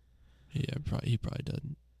 Yeah, he probably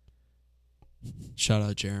doesn't. Shout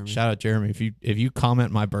out Jeremy. Shout out Jeremy. If you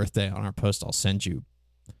comment my birthday on our post, I'll send you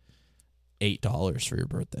 $8 for your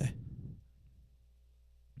birthday.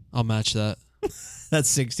 I'll match that.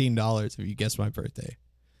 That's $16 if you guess my birthday.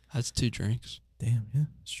 That's 2 drinks. Damn, yeah,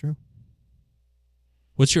 it's true.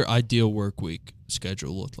 What's your ideal work week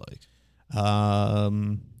schedule look like?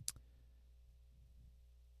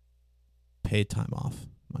 Paid time off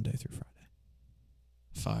Monday through Friday.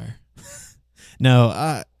 Fire.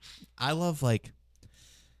 No, I love like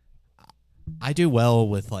I do well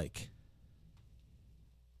with like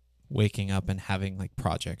waking up and having like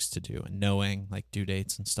projects to do and knowing like due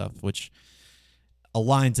dates and stuff, which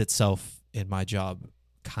aligns itself in my job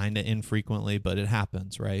kind of infrequently, but it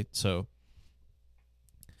happens, right? So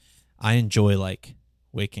I enjoy like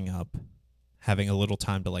waking up, having a little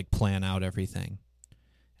time to like plan out everything,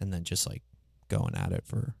 and then just like going at it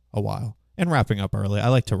for a while and wrapping up early. I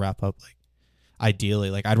like to wrap up like ideally,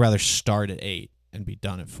 like I'd rather start at 8 and be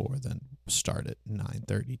done at 4 than start at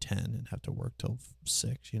 9:30, 10 and have to work till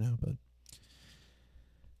 6, you know, but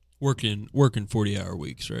working 40-hour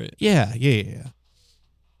weeks, right? yeah.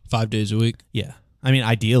 5 days a week. Yeah. I mean,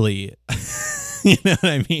 ideally, you know what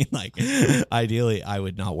I mean? Like, ideally, I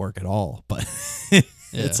would not work at all, but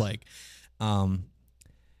it's like, I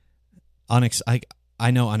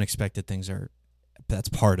know unexpected things that's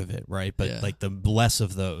part of it, right? But like the less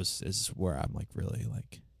of those is where I'm like really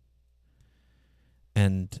like,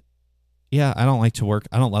 and yeah, I don't like to work.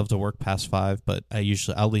 I don't love to work past 5, but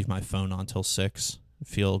I'll leave my phone on till 6,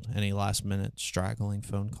 field any last minute straggling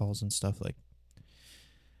phone calls and stuff. Like,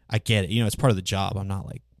 I get it. You know, it's part of the job. I'm not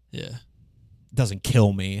like, it doesn't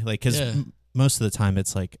kill me. Like, because most of the time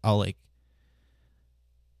it's like, I'll like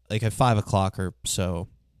at 5 o'clock or so,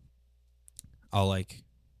 I'll like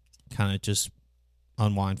kind of just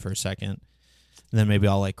unwind for a second. And then maybe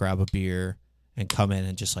I'll like grab a beer and come in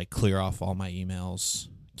and just like clear off all my emails,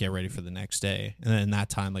 get ready for the next day. And then in that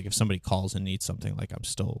time, like if somebody calls and needs something, like I'm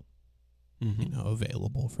still, you know,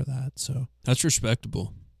 available for that. So that's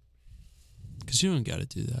respectable. Because you don't got to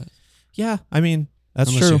do that. Yeah, I mean, that's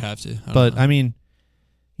Unless true. You have to. But I mean,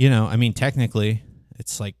 you know, technically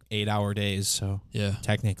it's like 8-hour days. So yeah,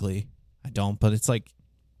 technically I don't. But it's like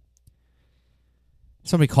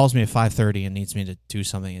somebody calls me at 5:30 and needs me to do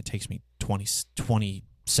something. It takes me 20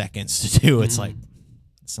 seconds to do. It's like,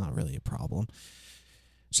 it's not really a problem.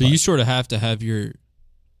 So you sort of have to have your,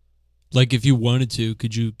 like if you wanted to,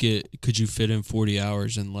 could you fit in 40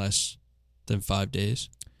 hours in less than 5 days?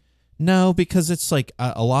 No, because it's like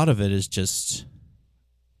a lot of it is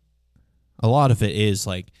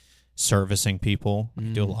like servicing people. I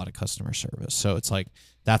do a lot of customer service. So it's like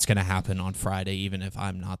that's going to happen on Friday even if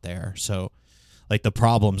I'm not there. So like the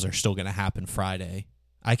problems are still going to happen Friday.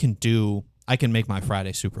 I can make my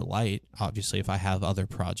Friday super light. Obviously, if I have other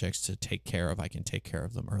projects to take care of, I can take care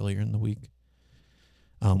of them earlier in the week,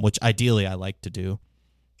 which ideally I like to do.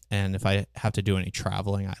 And if I have to do any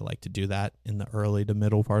traveling, I like to do that in the early to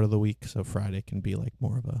middle part of the week. So Friday can be like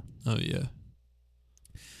more of a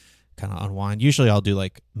kind of unwind. Usually I'll do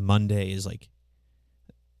like Monday is like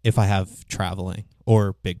if I have traveling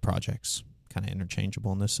or big projects, kind of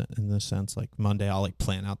interchangeable in this sense. Like Monday I'll like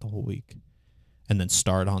plan out the whole week and then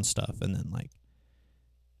start on stuff. And then like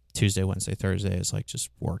Tuesday, Wednesday, Thursday is like just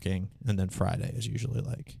working. And then Friday is usually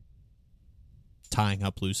like tying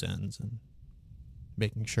up loose ends and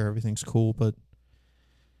making sure everything's cool. But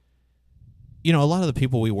you know, a lot of the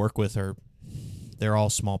people we work with they're all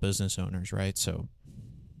small business owners, right? So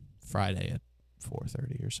Friday at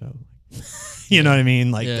 4:30 or so, you know what I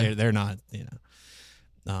mean? Like they're not, you know,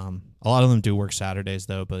 a lot of them do work Saturdays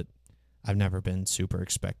though, but I've never been super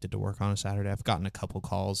expected to work on a Saturday. I've gotten a couple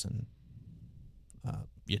calls and,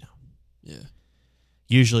 you know,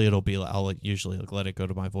 usually I'll usually let it go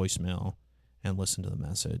to my voicemail and listen to the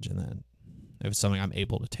message. And then if it's something I'm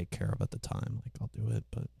able to take care of at the time, like I'll do it.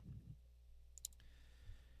 But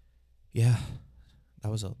yeah,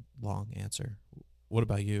 that was a long answer. What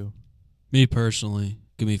about you? Me personally,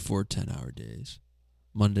 give me 4 10-hour days,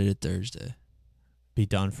 Monday to Thursday. Be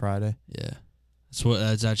done Friday? Yeah.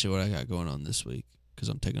 That's actually what I got going on this week because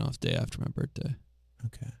I'm taking off day after my birthday.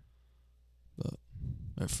 Okay. But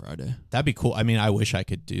at Friday. That'd be cool. I mean, I wish I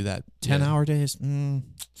could do that. 10-hour days?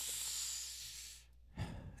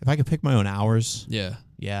 If I could pick my own hours. Yeah.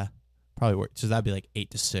 Probably work. So that'd be like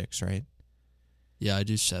 8 to 6, right? Yeah, I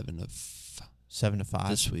do 7 to 5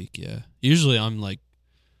 this week, yeah. Usually I'm like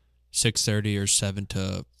 6:30 or 7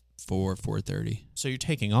 to 4:30. So you're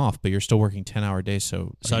taking off, but you're still working 10-hour days.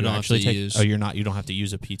 So I don't actually use. Oh, you're not. You don't have to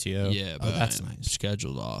use a PTO. Yeah, but that's I'm nice.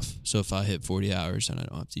 Scheduled off. So if I hit 40 hours, then I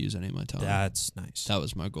don't have to use any of my time. That's nice. That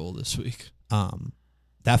was my goal this week.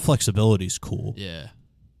 That flexibility is cool. Yeah.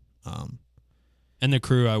 And the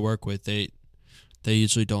crew I work with, they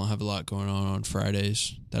usually don't have a lot going on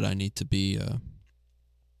Fridays that I need to be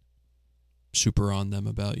super on them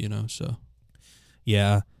about, you know. So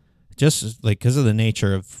yeah, just like because of the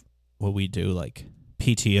nature of what we do, like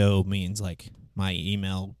PTO means like my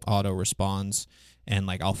email auto responds and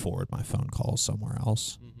like I'll forward my phone calls somewhere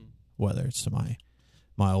else, whether it's to my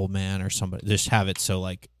my old man or somebody. Just have it so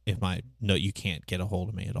like if you can't get a hold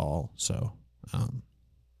of me at all. So,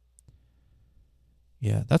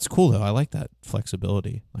 yeah, that's cool though. I like that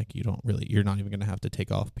flexibility. Like you're not even going to have to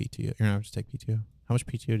take off PTO. You're not have to take PTO. How much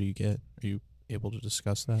PTO do you get? Are you able to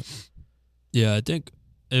discuss that? Yeah, I think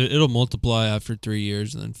it'll multiply after 3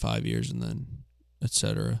 years and then 5 years and then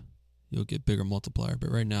etc. You'll get bigger multiplier.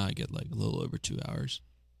 But right now I get like a little over 2 hours.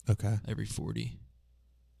 Okay. Every 40.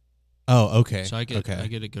 Oh, okay. So I get okay. I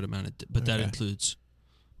get a good amount of, but that includes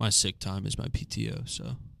my sick time is my PTO.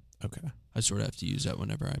 So okay, I sort of have to use that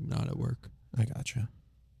whenever I'm not at work. I gotcha.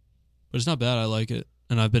 But it's not bad. I like it,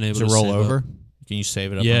 and I've been able to roll save over. Up. Can you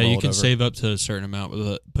save it up? Yeah, and roll you can it over? save up to a certain amount,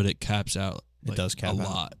 but it caps out. It does cap a out.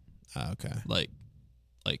 lot. Okay. Like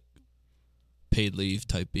paid leave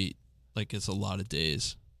type beat. Like it's a lot of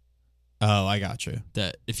days. Oh, I got you.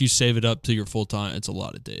 That if you save it up to your full time, it's a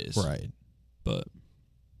lot of days. Right. But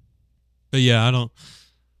yeah,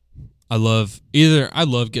 I love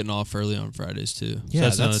getting off early on Fridays too. Yeah, so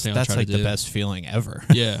that's another thing that's I try like to do. the best feeling ever.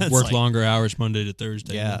 Yeah, work like, longer hours Monday to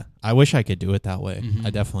Thursday. Yeah, I wish I could do it that way. Mm-hmm.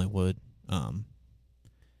 I definitely would.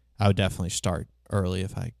 I would definitely start early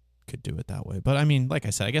if I could do it that way. But I mean, like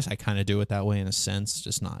I said, I guess I kind of do it that way in a sense,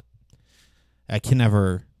 just not. I can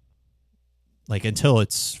never, like, until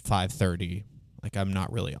it's 5:30, like I'm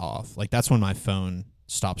not really off. Like that's when my phone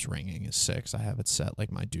stops ringing is 6. I have it set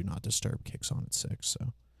like my do not disturb kicks on at 6.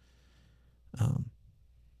 So,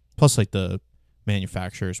 plus like the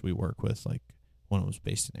manufacturers we work with, like one was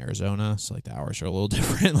based in Arizona, so like the hours are a little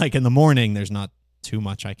different. Like in the morning, there's not too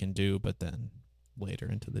much I can do, but then later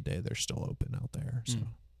into the day, they're still open out there. So,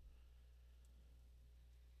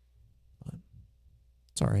 but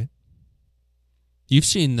it's all right. You've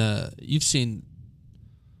seen.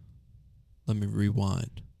 Let me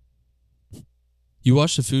rewind. You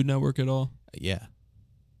watch the Food Network at all? Yeah.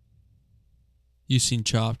 You've seen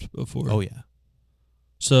Chopped before? Oh yeah.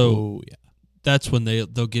 So that's when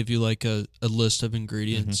they'll give you like a list of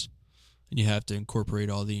ingredients, and you have to incorporate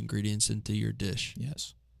all the ingredients into your dish.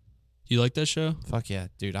 Yes. Do you like that show? Fuck yeah,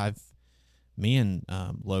 dude. Me and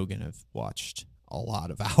Logan have watched a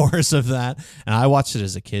lot of hours of that, and I watched it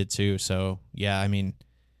as a kid too. So yeah, I mean,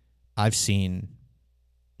 I've seen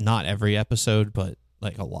not every episode, but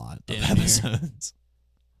like a lot of episodes.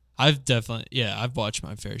 I've watched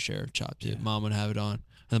my fair share of Chopped too. Yeah. Mom would have it on, and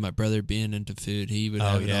then my brother being into food, he would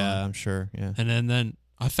have it on. Oh yeah, I'm sure. Yeah, and then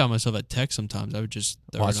I found myself at tech sometimes. I would just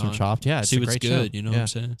watch some Chopped. Yeah, it's see a what's great good. Show. You know what I'm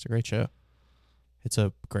saying? It's a great show. It's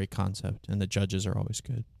a great concept, and the judges are always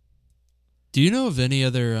good. Do you know of any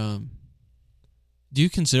other? Do you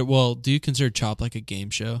consider Chopped like a game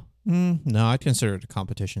show? No, I'd consider it a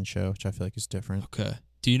competition show, which I feel like is different. Okay.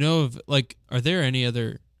 Do you know of are there any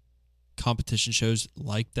other competition shows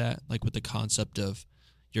like that? Like with the concept of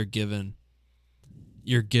you're given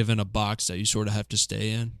a box that you sort of have to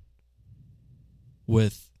stay in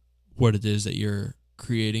with what it is that you're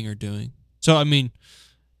creating or doing. So I mean,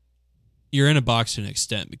 you're in a box to an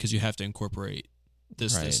extent because you have to incorporate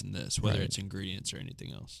this, and this, whether it's ingredients or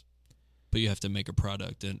anything else. But you have to make a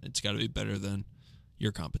product, and it's got to be better than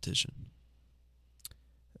your competition.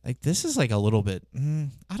 Like this is like a little bit,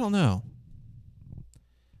 I don't know.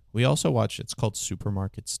 We also watch, it's called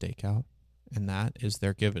Supermarket Stakeout, and that is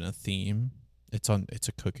they're given a theme. It's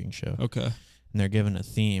a cooking show. Okay. And they're given a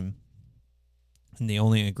theme, and the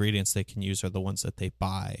only ingredients they can use are the ones that they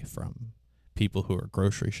buy from people who are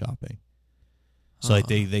grocery shopping. So like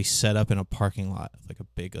they set up in a parking lot, like a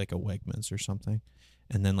big, like a Wegmans or something.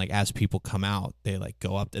 And then like as people come out, they like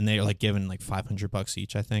go up and they're like given like $500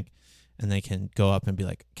 each, I think. And they can go up and be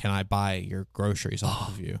like, "Can I buy your groceries off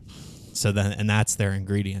of you?" So then, and that's their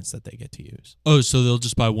ingredients that they get to use. Oh, so they'll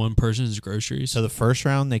just buy one person's groceries? So the first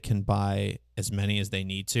round, they can buy as many as they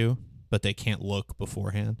need to, but they can't look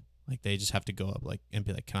beforehand. Like they just have to go up like and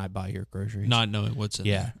be like, "Can I buy your groceries?" Not knowing what's in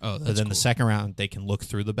there. Oh, that's But then cool. the second round, they can look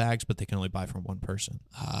through the bags, but they can only buy from one person.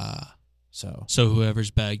 So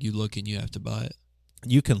whoever's bag you look in, you have to buy it.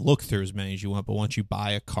 You can look through as many as you want, but once you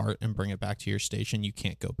buy a cart and bring it back to your station, you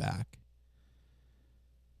can't go back.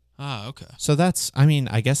 Okay. So that's, I mean,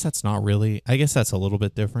 I guess that's not really, I guess that's a little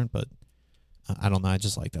bit different, but I don't know. I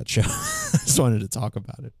just like that show. I just wanted to talk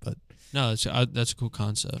about it, but. No, that's a cool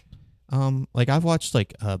concept. Like I've watched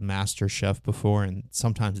like Master Chef before, and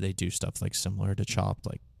sometimes they do stuff like similar to Chopped.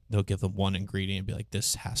 Like they'll give them one ingredient and be like,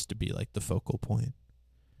 "This has to be like the focal point."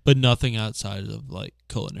 But nothing outside of like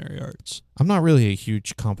culinary arts. I'm not really a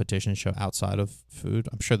huge competition show outside of food.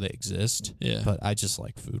 I'm sure they exist. Yeah. But I just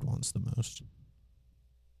like food ones the most.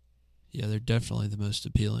 Yeah, they're definitely the most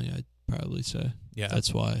appealing, I'd probably say. Yeah.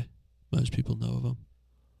 That's why most people know of them.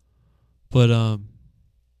 But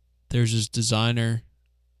there's this designer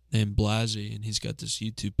named Blasey, and he's got this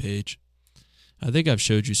YouTube page. I think I've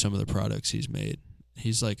showed you some of the products he's made.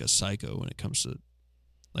 He's like a psycho when it comes to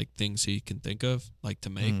like things he can think of, like to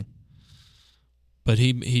make. But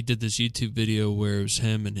he did this YouTube video where it was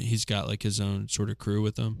him, and he's got like his own sort of crew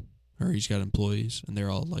with him, or he's got employees, and they're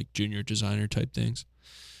all like junior designer type things.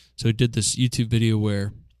 So he did this YouTube video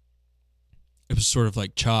where it was sort of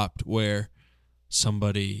like Chopped, where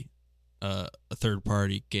somebody, a third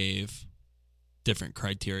party, gave different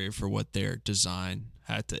criteria for what their design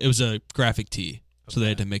had to. It was a graphic tee, so they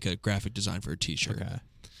had to make a graphic design for a T-shirt. Okay.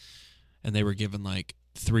 And they were given like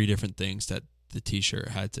 3 different things that the T-shirt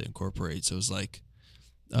had to incorporate. So it was like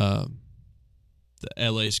the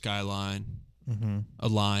LA skyline, a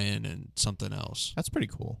lion, and something else. That's pretty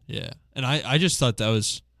cool. Yeah. And I just thought that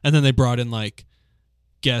was... And then they brought in like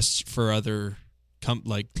guests for other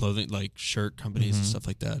like clothing, like shirt companies and stuff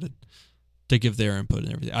like that, and to give their input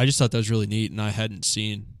and everything. I just thought that was really neat, and I hadn't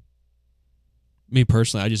seen... Me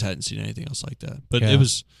personally, I just hadn't seen anything else like that. But it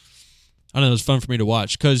was... I don't know, it was fun for me to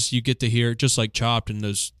watch because you get to hear, just like Chopped and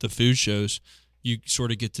the food shows, you sort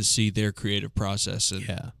of get to see their creative process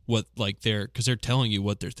and what like because they're telling you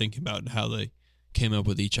what they're thinking about and how they came up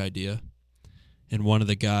with each idea. And one of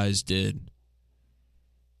the guys did,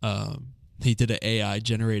 he did an AI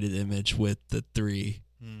generated image with the 3,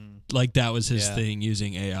 like that was his thing,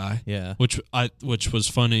 using AI. Yeah, which was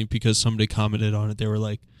funny because somebody commented on it. They were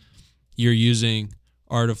like, "You're using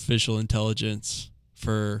artificial intelligence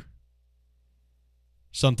for."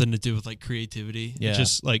 Something to do with like creativity. Yeah.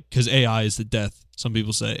 Just like, because AI is the death. Some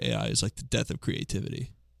people say AI is like the death of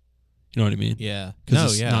creativity. You know what I mean? Yeah.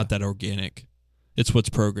 Because it's not that organic. It's what's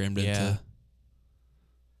programmed into.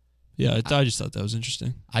 Yeah, I just thought that was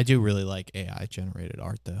interesting. I do really like AI generated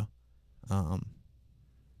art though. But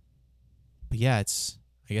yeah,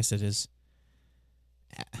 I guess it is.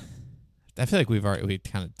 I feel like we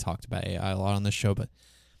kind of talked about AI a lot on this show, but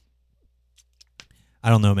I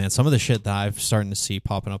don't know, man. Some of the shit that I've starting to see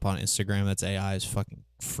popping up on Instagram that's AI is fucking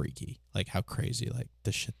freaky. Like how crazy, like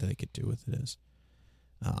the shit that they could do with it is.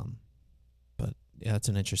 But yeah, it's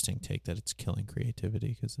an interesting take that it's killing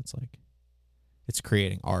creativity because it's like it's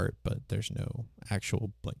creating art, but there's no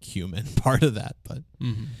actual like human part of that. But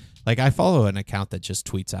like I follow an account that just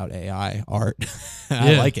tweets out AI art.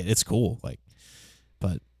 I like it. It's cool. Like,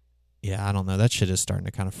 but yeah, I don't know. That shit is starting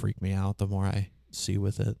to kind of freak me out the more I see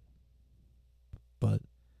with it. But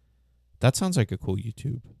that sounds like a cool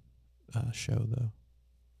YouTube show, though.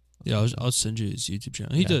 Yeah, I'll send you his YouTube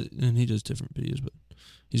channel. He does different videos, but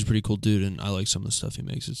he's a pretty cool dude, and I like some of the stuff he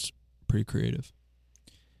makes. It's pretty creative.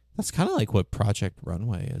 That's kind of like what Project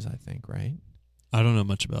Runway is, I think, right? I don't know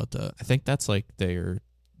much about that. I think that's like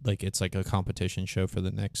it's like a competition show for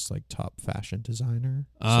the next like top fashion designer.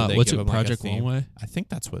 So what's it? Project Runway? I think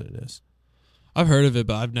that's what it is. I've heard of it,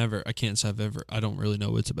 but I can't say I don't really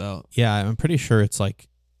know what it's about. Yeah, I'm pretty sure it's like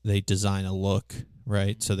they design a look,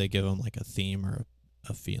 right? So they give them like a theme or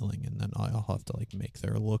a feeling, and then I'll have to like make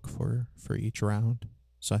their look for each round.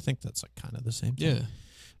 So I think that's like kind of the same thing. Yeah.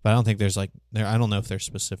 But I don't think there's I don't know if there's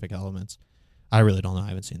specific elements. I really don't know. I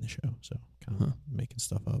haven't seen the show, so kind of making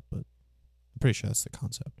stuff up, but I'm pretty sure that's the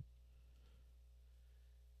concept.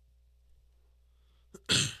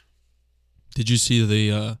 Did you see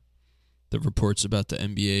the reports about the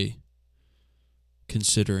NBA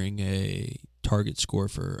considering a target score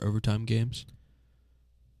for overtime games?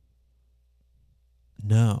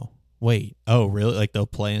 No. Wait. Oh, really? Like they'll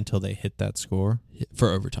play until they hit that score? For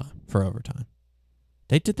overtime. For overtime.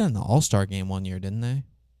 They did that in the All-Star game one year, didn't they?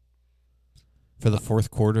 For the fourth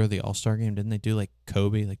quarter of the All-Star game, didn't they do like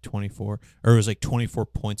Kobe, like 24? Or it was like 24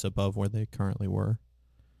 points above where they currently were.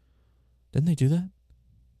 Didn't they do that?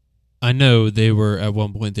 I know they were at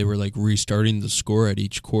one point. They were like restarting the score at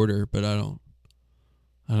each quarter, but I don't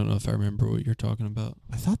know if I remember what you're talking about.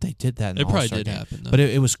 I thought they did that. In the probably All-Star did game. happen, though. But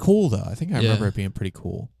it was cool though. I think I remember it being pretty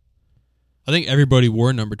cool. I think everybody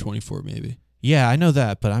wore number 24, maybe. Yeah, I know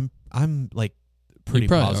that, but I'm like pretty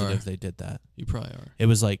positive are. They did that. You probably are. It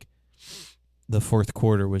was like the fourth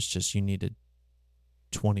quarter was just you needed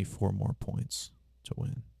 24 more points to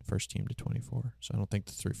win. First team to 24. So I don't think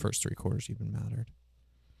the first three quarters even mattered.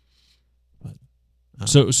 But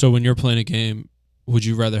so when you're playing a game, would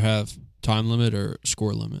you rather have time limit or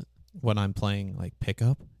score limit? When I'm playing like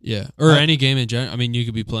pickup? Yeah. Or any game in general. I mean, you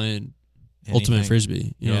could be playing Ultimate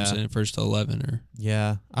Frisbee, you know what I'm saying? First to 11 or...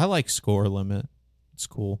 Yeah. I like score limit. It's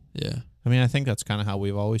cool. Yeah. I mean, I think that's kind of how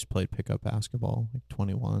we've always played pickup basketball, like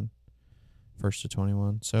 21, first to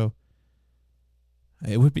 21. So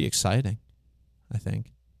it would be exciting, I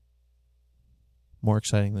think. More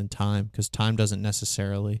exciting than time, because time doesn't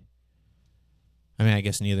necessarily... I mean, I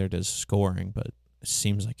guess neither does scoring, but It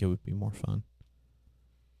seems like it would be more fun.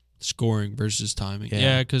 Scoring versus timing. Yeah.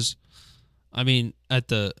 Yeah, because I mean, at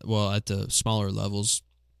the smaller levels,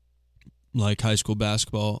 like high school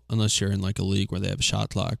basketball, unless you're in like a league where they have a shot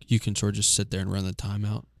clock, you can sort of just sit there and run the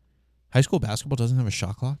timeout. High school basketball doesn't have a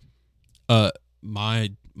shot clock?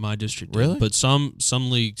 My district Really? did, but some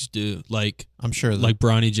leagues do. Like I'm sure like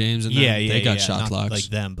Bronny James and them, they got shot not clocks. like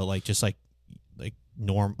them, but like just like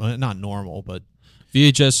not normal, but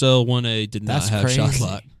VHSL 1A did not that's have crazy. shot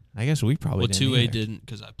clock. I guess we probably Well, didn't 2A either. didn't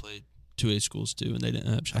because I played 2A schools too, and they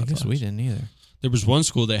didn't have shot I guess clocks. we didn't either. There was one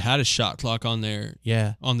school they had a shot clock on their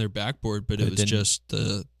Yeah. backboard, but But it it was didn't. just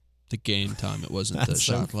the game time. It wasn't the That's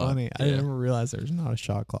shot so clock. funny. I Yeah. never realized there's not a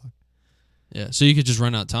shot clock. Yeah, so you could just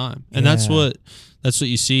run out time, and Yeah. that's what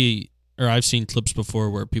you see, or I've seen clips before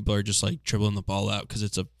where people are just like dribbling the ball out because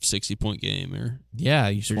it's a 60-point game, or Yeah,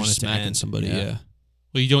 you just they're want just it to smacking end. somebody. Yeah.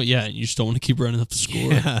 Well, you don't. Yeah, you just don't want to keep running up the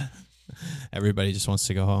score. Yeah. Everybody just wants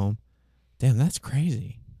to go home. Damn, that's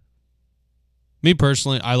crazy. Me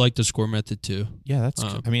personally, I like the score method too. Yeah, that's.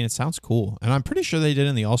 I mean, it sounds cool, and I'm pretty sure they did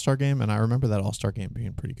in the All-Star game, and I remember that All-Star game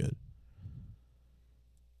being pretty good.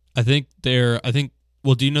 I think.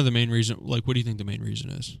 Well, do you know the main reason? Like, what do you think the main reason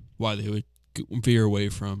is? Why they would veer away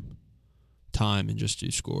from time and just do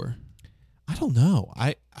score? I don't know.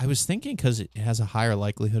 I was thinking because it has a higher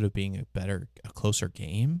likelihood of being a closer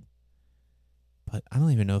game, but I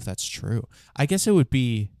don't even know if that's true. I guess it would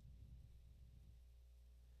be.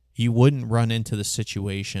 You wouldn't run into the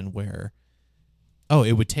situation where,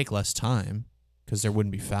 it would take less time because there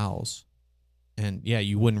wouldn't be fouls. And yeah,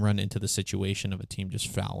 you wouldn't run into the situation of a team just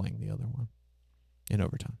fouling the other one in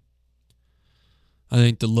overtime. I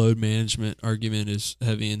think the load management argument is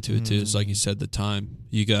heavy into it too. It's like you said, the time.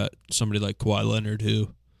 You got somebody like Kawhi Leonard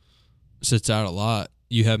who sits out a lot.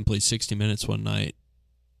 You have him play 60 minutes one night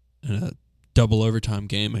in a double overtime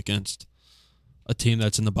game against a team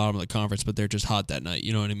that's in the bottom of the conference, but they're just hot that night.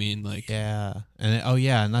 You know what I mean? Like, Yeah,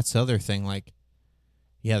 and that's the other thing. Like,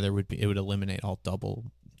 yeah, it would eliminate all double,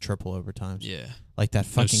 triple overtimes. yeah. Like that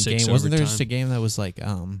fucking 6 game. Wasn't there just overtime. a game that was like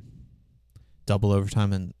double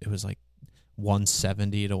overtime and it was like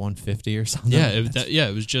 170 to 150 or something? Yeah,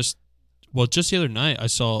 it was just the other night I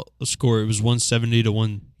saw a score. It was 170 to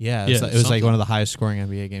 1. Yeah, Yeah, it was like something. one of the highest scoring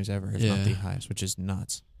NBA games ever, if not Yeah. the highest, which is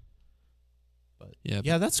nuts. But Yeah,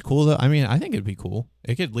 yeah, that's cool though. I mean, I think it'd be cool.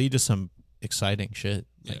 It could lead to some exciting shit.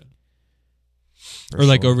 yeah. For Or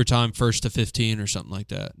like sure. overtime 1st to 15 or something like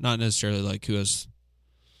that. Not necessarily like who has,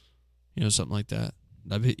 something like that.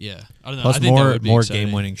 That'd be, yeah. I don't know. Plus I think that more would be more exciting.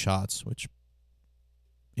 game-winning shots, which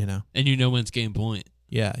And when it's game point.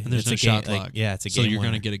 yeah, And there's it's no a shot game, clock. yeah, it's a So game you're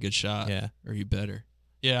going to winner. get a good shot. Yeah. Or you better.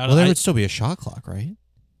 Yeah. Well, there would still be a shot clock, right?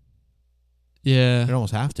 yeah. There'd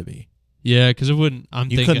almost have to be. Yeah, because it wouldn't.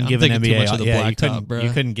 You couldn't give an too NBA. much of the Yeah, you blacktop,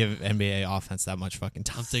 bro. couldn't give NBA offense that much fucking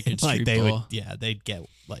time. I'm thinking like street they ball. would. Yeah, they'd get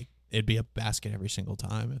like it'd be a basket every single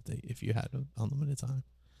time if you had unlimited time.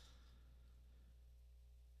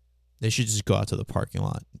 They should just go out to the parking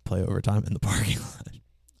lot and play overtime in the parking lot.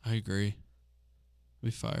 I agree. We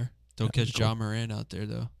fire. Don't That'd be catch cool. John Moran out there,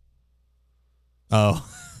 though. Oh,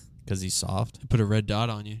 because he's soft. Put a red dot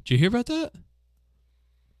on you. Did you hear about that?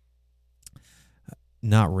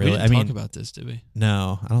 Not We really. didn't I mean, talk about this, did we?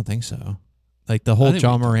 no, I don't think so. Like the I whole think we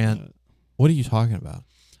John talked Morant. about it. What are you talking about?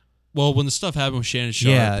 Well, when the stuff happened with Shannon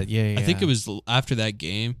Sharp, Yeah. I think it was after that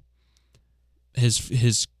game.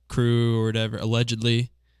 His crew or whatever, allegedly,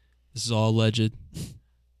 this is all alleged.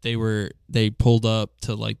 They pulled up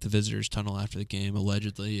to like the visitors tunnel after the game,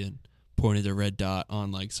 allegedly, and pointed a red dot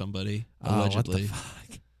on like somebody, allegedly. What the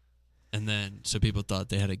fuck? And then so people thought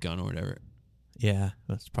they had a gun or whatever. Yeah,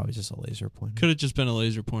 that's probably just a laser pointer. Could have just been a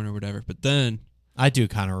laser pointer or whatever. But then I do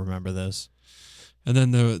kind of remember this. And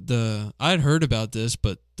then the I had heard about this,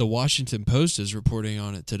 but the Washington Post is reporting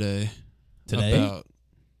on it today. Today?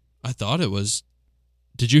 I thought it was.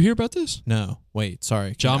 Did you hear about this? No, wait,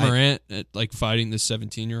 sorry. John Morant like fighting this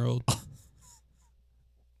 17-year-old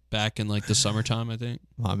back in like the summertime, I think.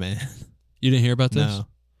 My man. You didn't hear about this? No.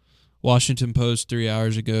 Washington Post 3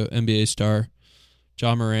 hours ago, NBA star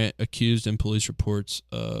John Morant accused in police reports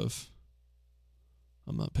of.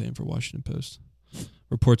 I'm not paying for Washington Post.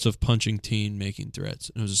 Reports of punching teen making threats.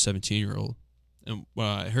 And it was a 17-year-old. And what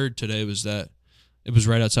I heard today was that it was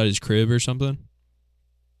right outside his crib or something.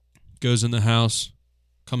 Goes in the house,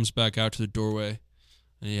 comes back out to the doorway,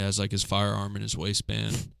 and he has like his firearm in his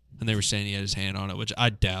waistband. And they were saying he had his hand on it, which I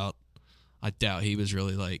doubt. I doubt he was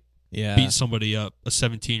really like beat somebody up. A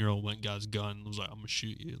 17-year-old went and got his gun and was like, I'm going to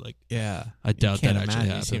shoot you. Like, Yeah. I doubt Can't that actually imagine. He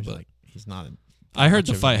happened. seems But like he's not. I heard much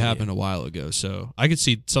the of an fight idiot. happened a while ago, so I could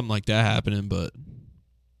see something like that happening, but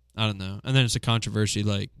I don't know. And then it's a controversy,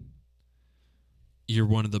 like you're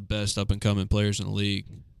one of the best up and coming players in the league.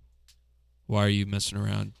 Why are you messing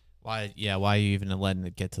around? Why? Yeah. Why are you even letting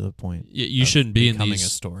it get to the point? You shouldn't be in becoming these a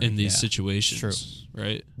story. in these Yeah. situations, True.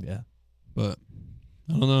 right? Yeah. But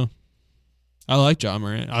I don't know. I like John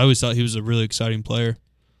Morant. I always thought he was a really exciting player,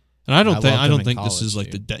 and I don't loved him in think this college, is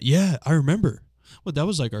like dude. yeah, I remember. What, that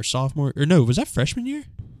was like our sophomore, or no? Was that freshman year?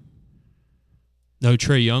 No,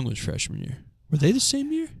 Trey Young was freshman year. Were they the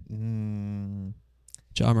same year?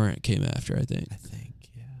 John Morant came after, I think. I think.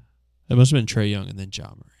 Yeah. It must have been Trey Young and then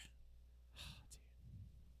John Morant.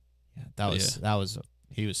 Yeah. That was.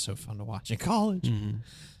 He was so fun to watch in college. Mm-hmm.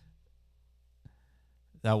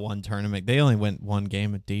 That one tournament, they only went one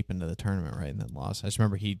game deep into the tournament, right, and then lost. I just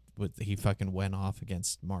remember he fucking went off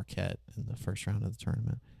against Marquette in the first round of the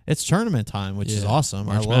tournament. It's tournament time, which is awesome.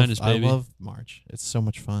 March Madness, baby. I love March. It's so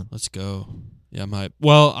much fun. Let's go. Yeah,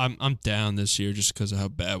 I'm down this year just because of how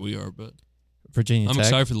bad we are, but Virginia I'm Tech.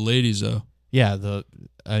 excited for the ladies though. Yeah,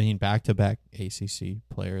 back-to-back ACC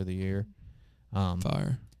Player of the Year.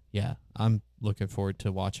 Fire. Yeah, I'm looking forward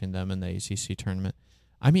to watching them in the ACC tournament.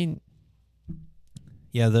 I mean,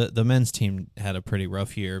 yeah, the men's team had a pretty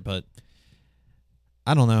rough year, but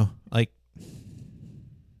I don't know. Like,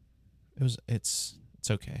 it's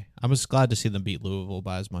okay. I was glad to see them beat Louisville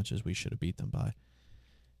by as much as we should have beat them by.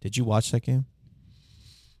 Did you watch that game?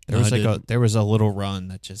 There was a little run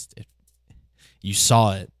that you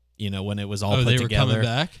saw it, when it was all put they together. were coming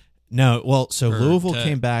back? No, well, so Or Louisville Tech?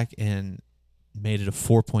 came back and made it a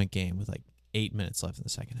 4-point game with like 8 minutes left in the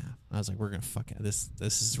second half. I was like, we're gonna fuck it. This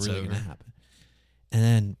is It's really over. gonna happen. And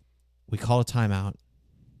then we called a timeout,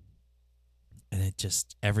 and it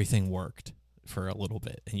just everything worked for a little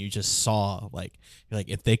bit, and you just saw you're like,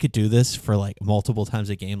 if they could do this for like multiple times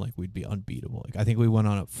a game, like we'd be unbeatable. Like I think we went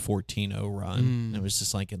on a 14-0 run. And it was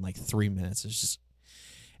just like in like 3 minutes. It's just,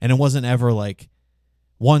 and it wasn't ever like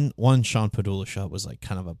one Sean Padula shot was like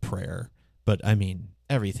kind of a prayer, but I mean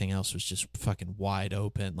everything else was just fucking wide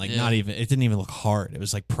open. Like it didn't even look hard. It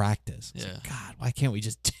was like practice. It's like, God, why can't we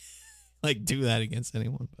just like do that against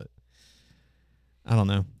anyone? But I don't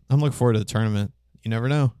know. I'm looking forward to the tournament. You never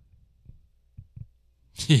know.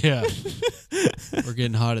 Yeah. We're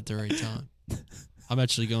getting hot at the right time. I'm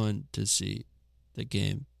actually going to see the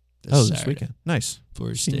game This Saturday. weekend. Nice.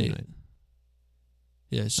 Florida Senior State. night.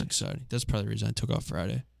 Yeah, it's exciting. That's probably the reason I took off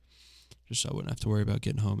Friday. Just so I wouldn't have to worry about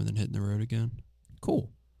getting home and then hitting the road again.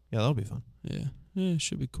 Cool. Yeah, that'll be fun. Yeah. Yeah, it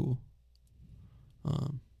should be cool.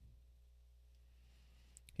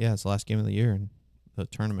 Yeah, it's the last game of the year, and the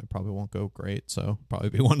tournament probably won't go great, so probably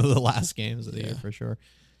be one of the last games of the year for sure.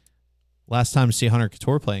 Last time to see Hunter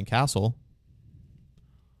Couture play in Castle.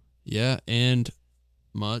 Yeah, and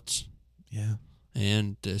Mutz Yeah.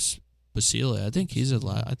 and this Basile. I think he's in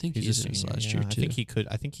his senior, last yeah. year too.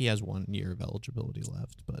 I think he has 1 year of eligibility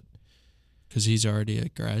left, but Because he's already a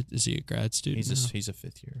grad. Is he a grad student? he's a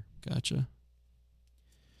 5th year. Gotcha.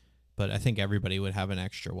 But I think everybody would have an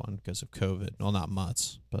extra one because of COVID. Well, not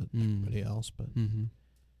Mutz, but everybody else. But Mm-hmm.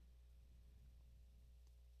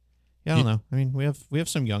 yeah, I don't know. I mean, we have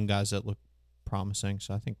some young guys that look promising,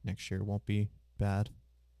 so I think next year won't be bad.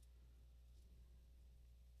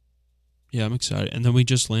 Yeah, I'm excited. And then we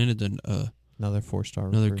just landed Another 4-star,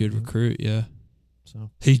 another good recruit. Yeah, So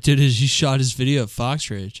he shot his video at Fox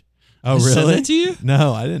Ridge. oh I sent really? that to you?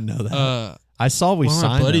 No, I didn't know that. I saw we One of my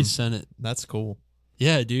signed buddies him. sent it. That's cool.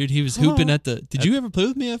 Yeah, dude, he was hooping at the. Did you ever play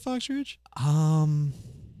with me at Fox Ridge?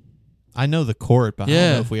 I know the court, but I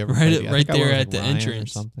don't know if we ever played together. I right think I there went at with the Ryan entrance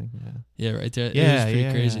or something. Yeah. Yeah, right there. Yeah, it was pretty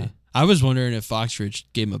yeah, crazy. yeah. I was wondering if Fox Ridge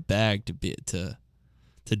gave him a bag to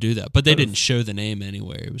do that, but they didn't show the name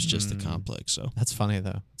anywhere. It was just the complex. So That's funny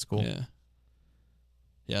though. It's cool.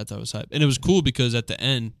 Yeah, I thought it was hype, and it was cool because at the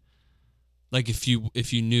end, like if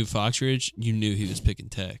you knew Fox Ridge, you knew he was picking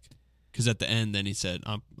Tech, because at the end, then he said,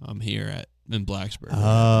 "I'm here in Blacksburg."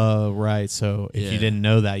 Oh, right. So if Yeah. you didn't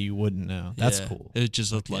know that, you wouldn't know. That's Yeah. cool. It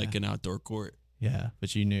just looked Yeah. like an outdoor court. Yeah,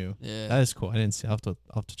 but you knew. Yeah, That is cool. I didn't see. I'll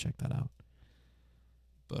have to check that out.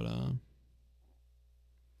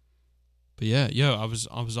 but yeah, I was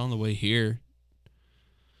on the way here.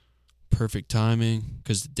 Perfect timing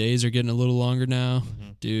because the days are getting a little longer now,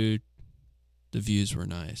 dude. The views were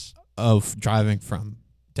nice. Oh, driving from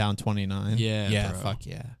down 29. Yeah, Yeah. bro. Fuck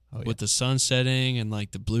yeah. Oh, yeah. With the sun setting and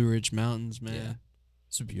like the Blue Ridge Mountains, man. Yeah.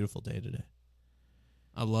 It's a beautiful day today.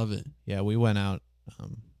 I love it. Yeah, we went out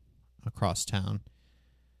across town.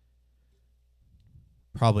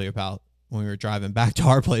 Probably about when we were driving back to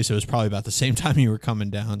our place, it was probably about the same time you were coming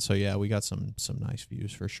down. So yeah, we got some nice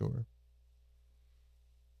views for sure.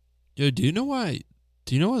 Yo, do you know why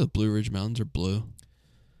the Blue Ridge Mountains are blue?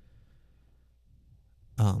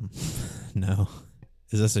 No.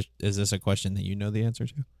 Is this a question that you know the answer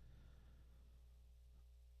to?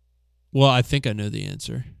 Well, I think I know the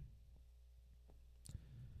answer.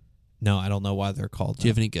 No, I don't know why they're called Do you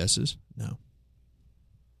have any guesses? No.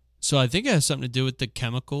 So I think it has something to do with the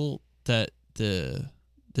chemical that the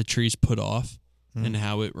trees put off and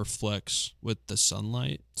how it reflects with the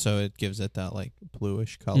sunlight. So it gives it that like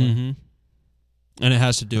bluish color. Mm-hmm. And it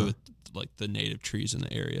has to do with like the native trees in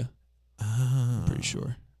the area. I'm pretty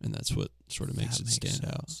sure. And that's what sort of makes it stand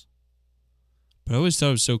out. But I always thought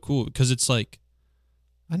it was so cool because it's like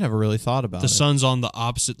I never really thought about the it. sun's on the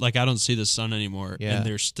opposite. Like I don't see the sun anymore, Yeah. and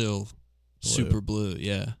they're still super blue.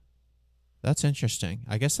 Yeah, That's interesting.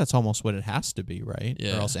 I guess that's almost what it has to be, right?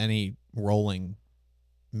 Yeah. Or else any rolling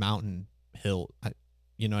mountain hill,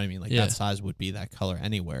 you know what I mean? Like that size would be that color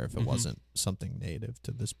anywhere if it wasn't something native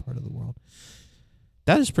to this part of the world.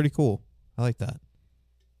 That is pretty cool. I like that.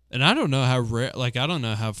 And I don't know how rare. Like I don't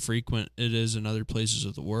know how frequent it is in other places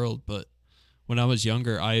of the world, but when I was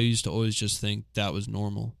younger, I used to always just think that was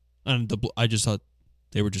normal, and I just thought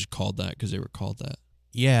they were just called that because they were called that.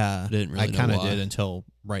 Yeah, Didn't really I know kind of why. did until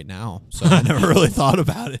right now, so I never really thought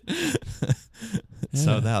about it.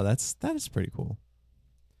 So Yeah. now that is pretty cool.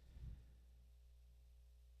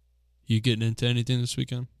 You getting into anything this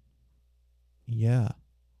weekend? Yeah,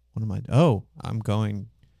 what am I? Oh, I'm going.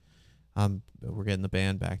 We're getting the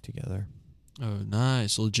band back together. Oh,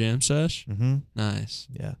 nice little jam sesh. Mm-hmm. Nice.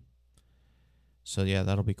 Yeah. So yeah,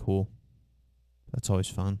 that'll be cool. That's always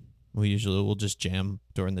fun. We'll just jam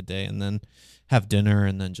during the day and then have dinner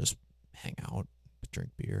and then just hang out,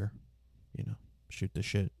 drink beer, shoot the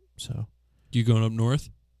shit. So You going up north?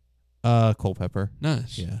 Culpeper.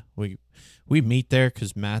 Nice. Yeah. We meet there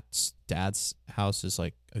cuz Matt's dad's house is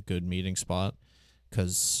like a good meeting spot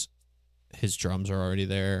cuz his drums are already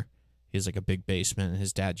there. He has like a big basement and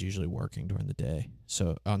his dad's usually working during the day.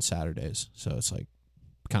 So on Saturdays. So it's like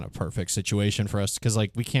kind of perfect situation for us because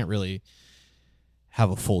like we can't really have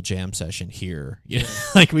a full jam session here. Yeah.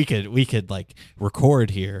 Like we could like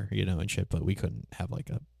record here, and shit, but we couldn't have like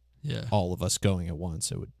all of us going at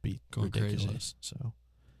once. It would be Going ridiculous. crazy. So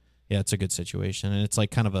yeah, it's a good situation. And it's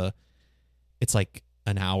like it's like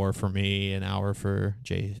an hour for me, an hour for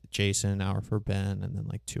Jason, an hour for Ben, and then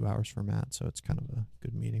like 2 hours for Matt. So it's kind of a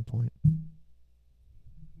good meeting point.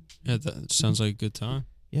 Yeah, that sounds like a good time.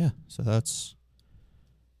 Yeah. So that's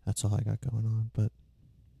all I got going on, but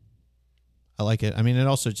I like it. I mean, it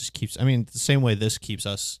also just keeps, the same way this keeps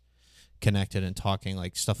us connected and talking,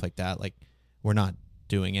 like stuff like that. Like we're not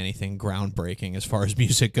doing anything groundbreaking as far as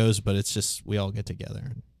music goes, but it's just, we all get together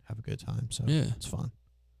and have a good time. So Yeah. it's fun.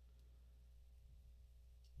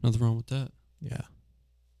 Nothing wrong with that. Yeah.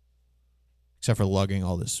 Except for lugging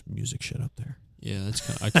all this music shit up there. Yeah, that's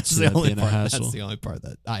kind of, I could That's see the that only being a part. hassle. That's the only part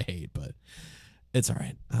that I hate, but it's all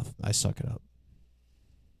right. I suck it up.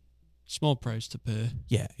 Small price to pay.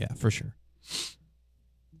 Yeah, for sure.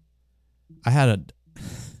 I had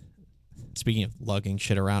speaking of lugging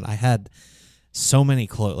shit around, I had so many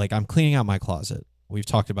clothes. Like I'm cleaning out my closet. We've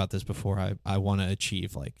talked about this before. I want to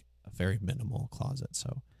achieve like a very minimal closet.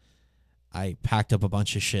 So I packed up a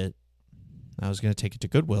bunch of shit. I was going to take it to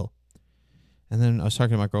Goodwill. And then I was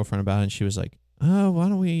talking to my girlfriend about it, and she was like,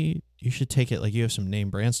 oh, you should take it, like you have some name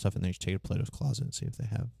brand stuff, and then you should take it to Plato's Closet and see if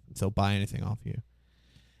they'll buy anything off you.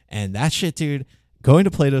 And that shit, dude, going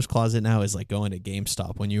to Plato's Closet now is like going to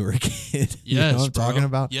GameStop when you were a kid. Yes, you know what I'm bro. talking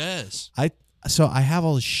about? Yes. So I have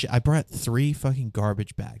all this shit. I brought 3 fucking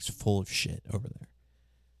garbage bags full of shit over there.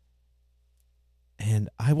 And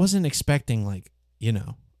I wasn't expecting like,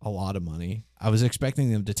 a lot of money. I was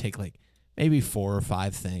expecting them to take like maybe 4 or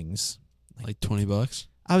 5 things. Like $20.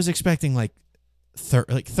 I was expecting like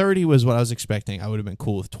 30 was what I was expecting. I would have been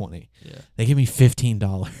cool with 20. Yeah. They gave me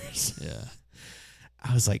 $15. Yeah.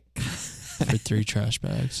 I was like For 3 trash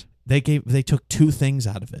bags. they took 2 things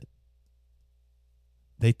out of it.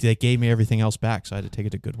 They gave me everything else back, so I had to take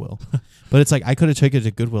it to Goodwill. But it's like I could have taken it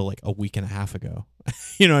to Goodwill like a week and a half ago.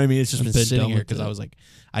 You know what I mean? It's just been sitting here because I was like,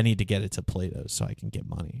 I need to get it to Plato's so I can get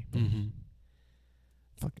money. Mm-hmm.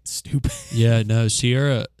 Fucking stupid. Yeah, no,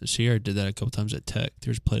 Sierra did that a couple times at Tech.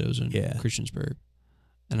 There's Plato's in Yeah. Christiansburg.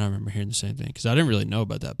 And I remember hearing the same thing because I didn't really know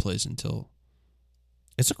about that place until...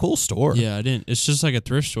 It's a cool store. Yeah, I didn't. It's just like a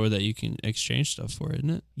thrift store that you can exchange stuff for, isn't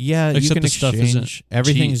it? Yeah, you Except can the stuff isn't exchange.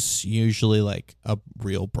 Everything's usually like a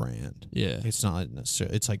real brand. Yeah. It's not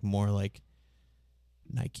necessarily. It's like more like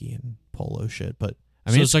Nike and Polo shit. But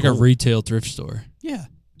I So mean, it's like cool. a retail thrift store. Yeah,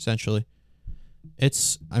 essentially.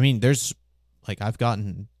 There's like I've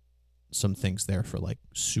gotten some things there for like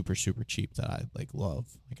super super cheap that I like love.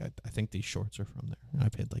 Like I think these shorts are from there, and I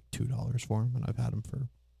paid like $2 for them, and I've had them for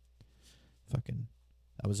fucking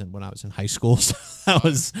That was when I was in high school. So that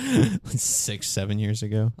was 6-7 years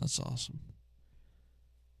ago. That's awesome.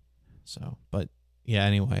 So, but yeah,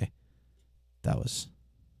 anyway, that was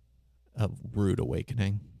a rude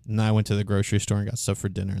awakening. And then I went to the grocery store and got stuff for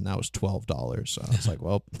dinner, and that was $12. So I was like,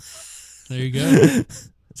 well, there you go.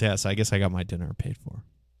 Yeah, so I guess I got my dinner paid for.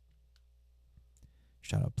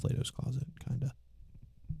 Shout out Plato's Closet, kind of.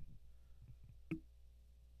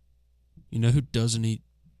 You know who doesn't eat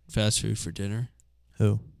fast food for dinner?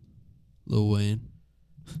 Who? Lil Wayne.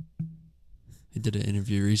 He did an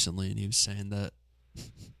interview recently, and he was saying that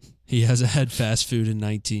he hasn't had fast food in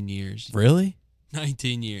 19 years. Really?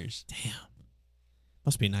 19 years. Damn.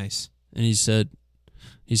 Must be nice. And he said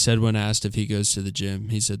when asked if he goes to the gym,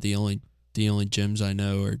 he said the only gyms I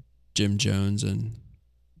know are Jim Jones and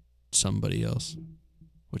somebody else,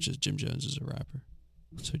 which is Jim Jones is a rapper,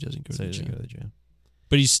 so he doesn't go to the gym.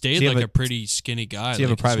 But he stayed like a pretty skinny guy. Does he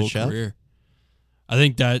have a private chef? Career. I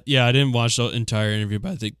think that, yeah, I didn't watch the entire interview,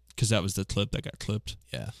 but I think because that was the clip that got clipped.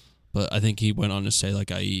 Yeah. But I think he went on to say,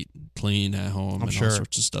 like, I eat clean at home and all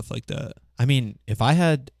sorts of stuff like that. I mean, if I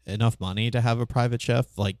had enough money to have a private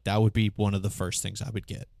chef, like, that would be one of the first things I would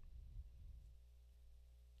get.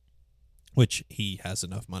 Which he has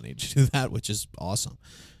enough money to do that, which is awesome.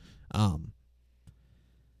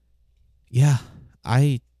 Yeah,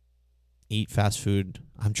 I eat fast food.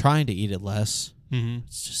 I'm trying to eat it less. Mm-hmm.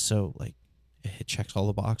 It's just so, like, it checks all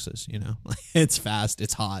the boxes, you know? It's fast,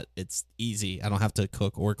 it's hot, it's easy. I don't have to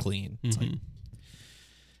cook or clean. It's like,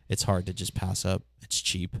 it's hard to just pass up. It's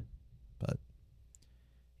cheap. But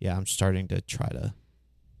yeah, I'm starting to try to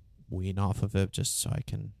wean off of it just so I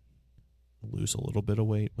can lose a little bit of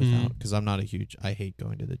weight without, because I'm not I hate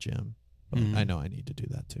going to the gym, but I know I need to do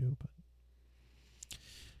that too. But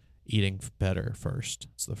eating better first.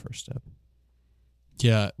 It's the first step.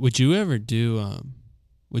 Yeah. Would you ever do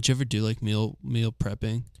like meal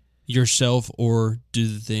prepping yourself, or do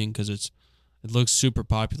the thing, because it looks super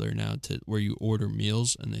popular now, to where you order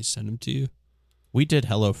meals and they send them to you? We did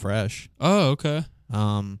HelloFresh. Oh, okay.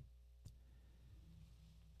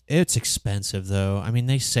 It's expensive though. I mean,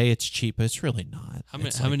 they say it's cheap, but it's really not.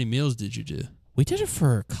 How many meals did you do? We did it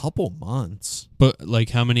for a couple months. But like,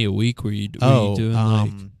 how many a week were you doing?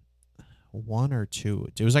 Like, one or two.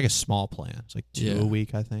 It was like a small plan. It's like 2 a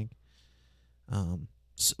week, I think.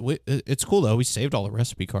 So it's cool though. We saved all the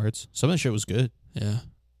recipe cards. Some of the shit was good. Yeah.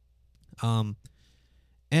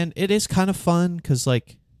 And it is kind of fun because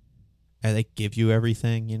like they give you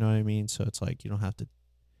everything. You know what I mean? So it's like you don't have to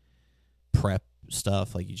prep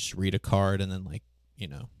stuff. Like you just read a card and then like, you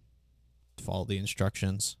know, follow the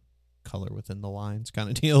instructions, color within the lines kind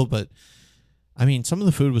of deal. But I mean, some of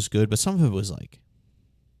the food was good, but some of it was like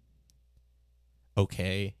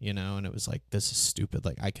okay, you know, and it was like, this is stupid.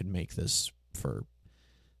 Like I could make this for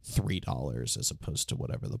 $3 as opposed to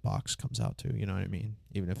whatever the box comes out to, you know what I mean?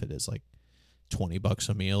 Even if it is like $20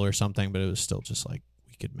 a meal or something, but it was still just like,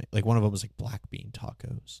 we could make, like one of them was like black bean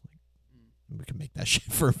tacos. Like we could make that shit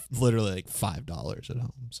for literally like $5 at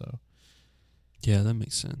home. So yeah, that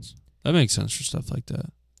makes sense. That makes sense for stuff like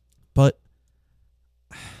that. But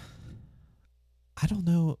I don't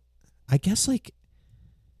know. I guess like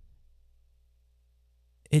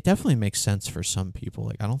it definitely makes sense for some people.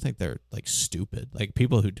 Like, I don't think they're, like, stupid. Like,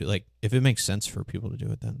 people who do, like, if it makes sense for people to do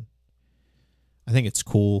it, then I think it's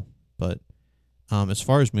cool. But as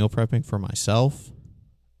far as meal prepping for myself,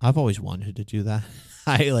 I've always wanted to do that.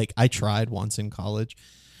 I tried once in college,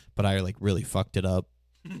 but I, like, really fucked it up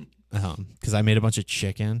because I made a bunch of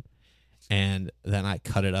chicken, and then I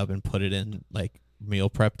cut it up and put it in, like, meal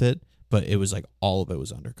prepped it, but it was, like, all of it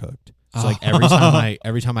was undercooked. So like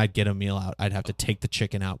every time I'd get a meal out, I'd have to take the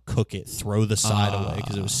chicken out, cook it, throw the side away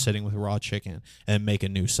because it was sitting with raw chicken, and make a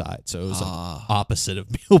new side. So it was like opposite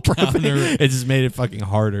of meal prepping. It just made it fucking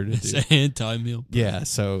harder to do. It's anti-meal prep. Yeah,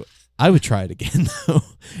 so I would try it again though.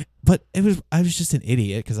 But I was just an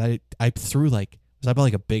idiot because I threw like, I bought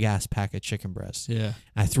like a big ass pack of chicken breasts. Yeah,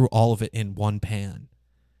 and I threw all of it in one pan.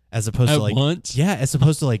 As opposed to like once? Yeah, as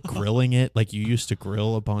opposed to like grilling it like you used to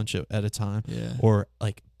grill a bunch at a time. Yeah. Or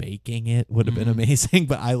like baking it would have been amazing,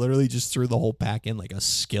 but I literally just threw the whole pack in like a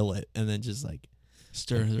skillet and then just like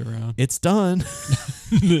stir it around. It's done.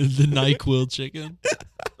 the NyQuil chicken.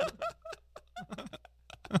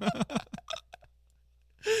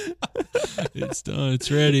 It's done.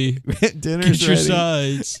 It's ready. Dinner's Get your ready.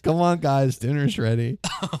 sides. Come on, guys. Dinner's ready.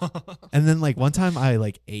 And then, like, one time I,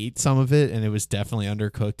 like, ate some of it, and it was definitely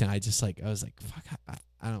undercooked, and I was like, fuck,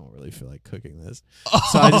 I don't really feel like cooking this.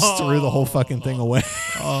 So I just threw the whole fucking thing away.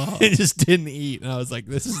 I just didn't eat. And I was like,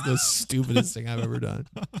 this is the stupidest thing I've ever done.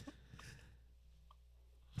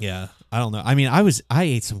 Yeah, I don't know. I mean, I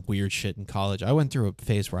ate some weird shit in college. I went through a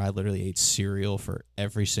phase where I literally ate cereal for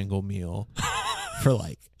every single meal for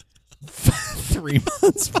like 3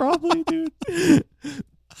 months, probably, dude.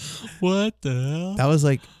 What the hell? That was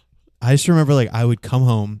like, I just remember like I would come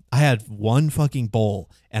home. I had one fucking bowl,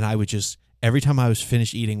 and I would just every time I was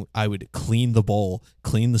finished eating, I would clean the bowl,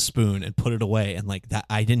 clean the spoon, and put it away. And like that,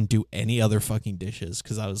 I didn't do any other fucking dishes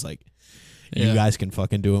because I was like, you guys can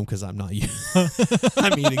fucking do them because I'm not you.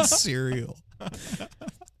 I'm eating cereal.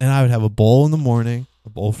 And I would have a bowl in the morning, a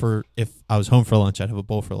bowl for if I was home for lunch. I'd have a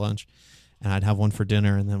bowl for lunch, and I'd have one for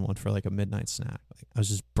dinner, and then one for like a midnight snack. Like I was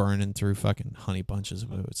just burning through fucking Honey Bunches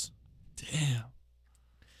of Oats. Damn.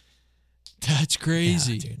 That's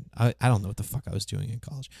crazy. Yeah, dude. I don't know what the fuck I was doing in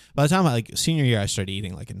college. By the time senior year, I started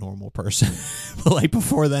eating like a normal person. But like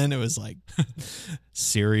before then, it was like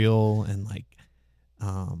cereal and like,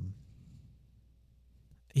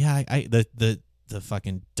 yeah, the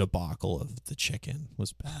fucking debacle of the chicken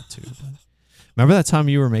was bad too. But remember that time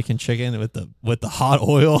you were making chicken with the hot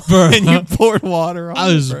oil, Bro, and you poured water on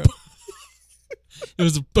it, bro? It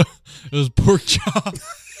was pork chop.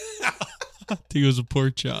 I think it was a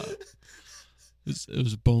pork chop. It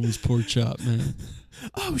was a boneless pork chop, man.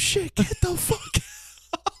 Oh shit! Get the fuck,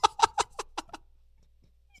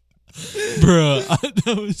 bro.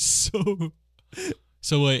 That was so.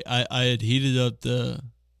 So wait, I had heated up the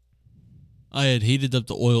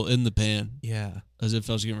oil in the pan. Yeah, as if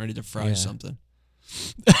I was getting ready to fry something.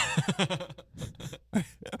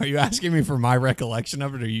 Are you asking me for my recollection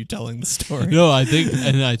of it, or are you telling the story? No, I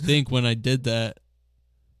think when I did that,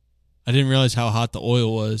 I didn't realize how hot the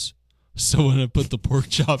oil was. So when I put the pork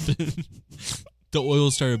chop in, the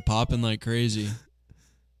oil started popping like crazy.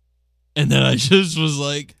 And then I just was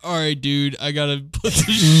like, all right, dude, I got to put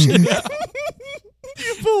this shit out.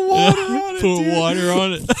 You put water on it, Put water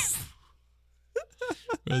on it.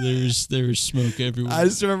 Bro, there was smoke everywhere. I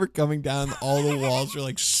just remember coming down, all the walls were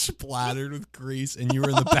like splattered with grease, and you were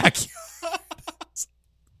in the backyard.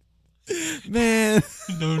 Man.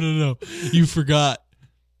 No. You forgot.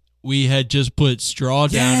 We had just put straw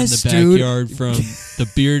down in the dude. backyard from the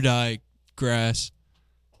beer dye grass.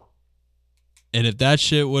 And if that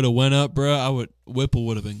shit would have went up, bro, Whipple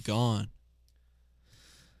would have been gone.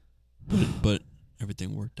 But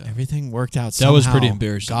everything worked out. Everything worked out somehow. That was pretty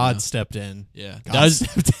embarrassing. God stepped in. Yeah.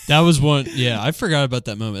 Stepped in. That was one. Yeah, I forgot about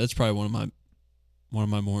that moment. That's probably one of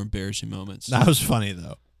my more embarrassing moments. That was funny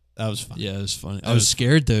though. That was funny. Yeah, it was funny. I was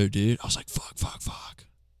scared though, dude. I was like, fuck.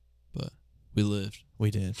 But we lived. We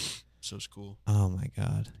did. So it's cool. Oh my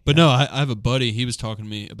God. But no, I have a buddy. He was talking to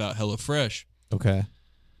me about HelloFresh. Okay.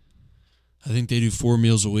 I think they do 4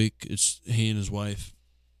 meals a week. It's he and his wife.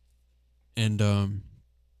 And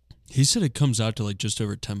he said it comes out to like just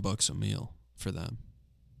over $10 a meal for them.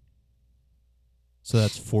 So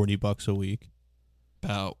that's $40 a week.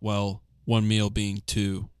 About, well, one meal being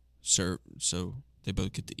 2 served, so they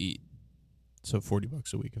both get to eat. So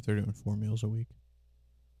 $40 a week if they're doing 4 meals a week.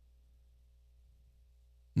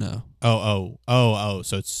 No. Oh.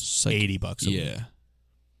 So it's like, $80 a week. Yeah.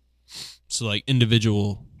 So like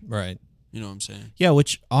individual, right? You know what I'm saying? Yeah,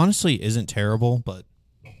 which honestly isn't terrible, but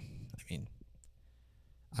I mean,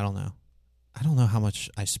 I don't know. I don't know how much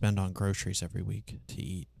I spend on groceries every week to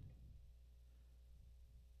eat.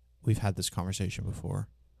 We've had this conversation before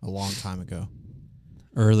a long time ago.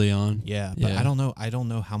 Early on. Yeah, but I don't know. I don't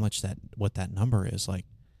know how much what that number is. Like,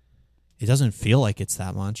 it doesn't feel like it's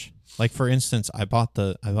that much. Like, for instance, I bought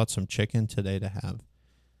some chicken today to have.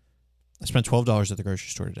 I spent $12 at the grocery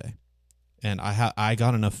store today, and I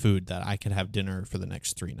got enough food that I could have dinner for the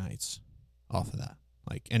next 3 nights off of that.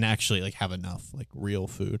 Like, and actually like have enough like real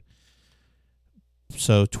food.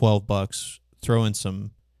 So $12, throw in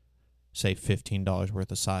some, say $15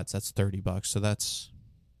 worth of sides. That's $30. So that's,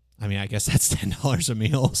 I mean, I guess that's $10 a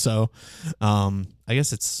meal. So, I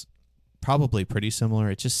guess it's probably pretty similar.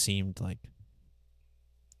 It just seemed like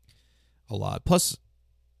a lot. Plus,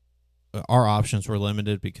 our options were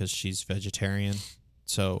limited because she's vegetarian.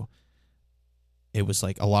 So it was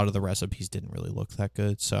like a lot of the recipes didn't really look that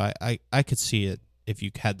good. So I could see it if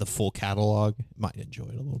you had the full catalog, you might enjoy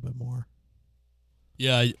it a little bit more.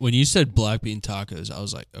 Yeah, when you said black bean tacos, I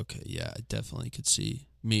was like, okay, yeah, I definitely could see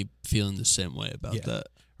me feeling the same way about that.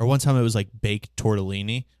 Or one time it was like baked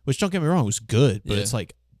tortellini, which don't get me wrong, was good, but it's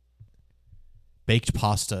like baked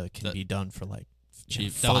pasta can be done for like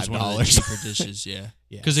cheap. $5. That was one of the cheaper dishes, yeah.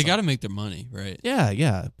 Because they got to make their money, right?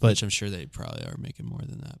 Yeah, but which I'm sure they probably are making more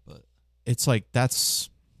than that. But it's like that's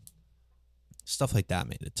stuff like that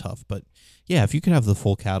made it tough. But yeah, if you could have the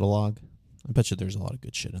full catalog, I bet you there's a lot of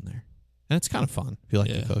good shit in there, and it's kind of fun if you like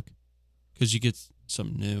to cook. Because you get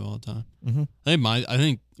something new all the time. Mm-hmm. I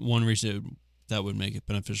think one reason that would make it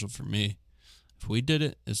beneficial for me, if we did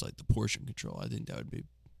it, is like the portion control. I think that would be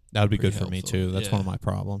That would be pretty good for me helpful. too. That's Yeah. one of my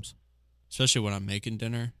problems. Especially when I'm making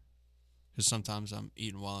dinner, because sometimes I'm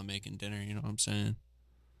eating while I'm making dinner. You know what I'm saying?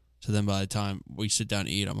 So then by the time we sit down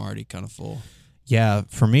to eat, I'm already kind of full. Yeah,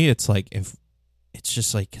 for me, it's like if it's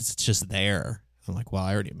just like 'cause it's just there. I'm like, well,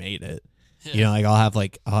 I already made it. Yeah. You know, like I'll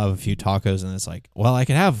have a few tacos, and it's like, well, I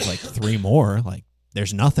could have like 3 more. Like,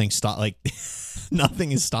 there's nothing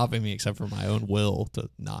nothing is stopping me except for my own will to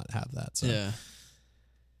not have that. So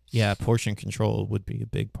yeah, portion control would be a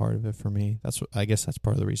big part of it for me. I guess that's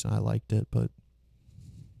part of the reason I liked it, but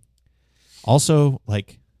also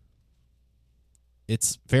like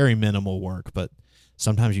it's very minimal work, but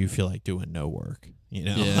sometimes you feel like doing no work. You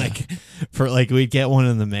know, Yeah. like we'd get one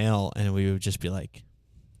in the mail and we would just be like,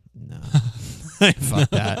 no, fuck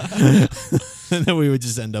that. And then we would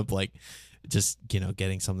just end up like just,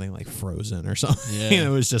 getting something like frozen or something. Yeah. It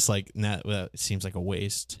was just like, it seems like a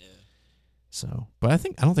waste. Yeah. So, but I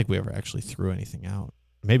don't think we ever actually threw anything out.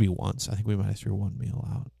 Maybe once. I think we might have threw one meal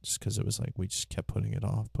out just because it was like we just kept putting it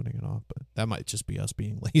off. But that might just be us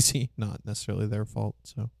being lazy, not necessarily their fault.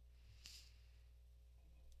 So,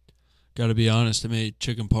 Got to be honest, I made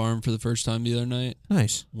chicken parm for the first time the other night.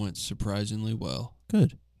 nice. Went surprisingly well.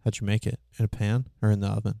 Good. How'd you make it? In a pan or in the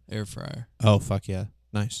oven? Air fryer. Oh, fuck yeah.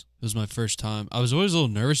 Nice. It was my first time. I was always a little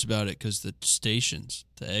nervous about it because the stations,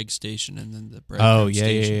 the egg station and then the bread Oh, yeah,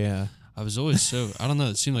 station. yeah. I was always I don't know,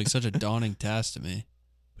 it seemed like such a daunting task to me.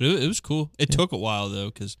 But it was cool. It Yeah. took a while, though,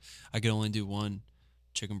 because I could only do one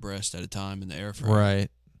chicken breast at a time in the air fryer.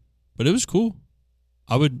 Right. But it was cool.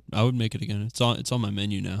 I would make it again. It's on my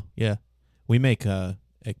menu now. Yeah. We make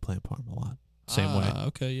eggplant parm a lot. Same way.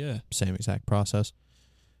 Okay, yeah. Same exact process.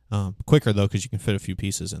 Quicker, though, because you can fit a few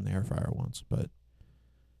pieces in the air fryer once. But,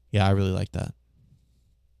 yeah, I really like that.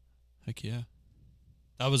 Heck yeah.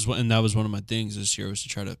 That was one of my things this year was to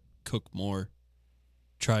try to cook more.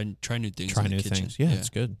 Try new things. Try in the new kitchen. things. Yeah, it's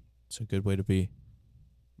good. It's a good way to be.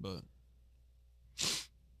 But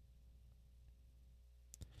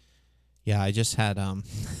Yeah, I just had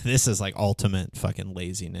this is like ultimate fucking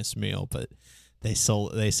laziness meal, but they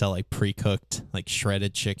sell like pre-cooked like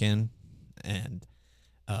shredded chicken and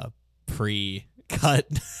pre-cut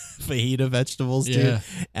fajita vegetables, dude. Yeah.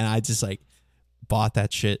 And I just like bought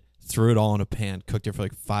that shit, threw it all in a pan, cooked it for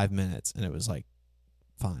like 5 minutes, and it was like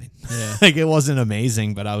fine. yeah. Like it wasn't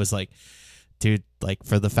amazing, but I was like, dude, like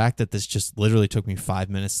for the fact that this just literally took me 5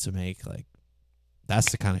 minutes to make, like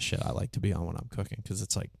that's the kind of shit I like to be on when I'm cooking, because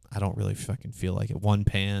it's like I don't really fucking feel like it. One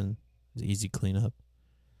pan, easy cleanup.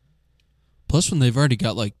 Plus, when they've already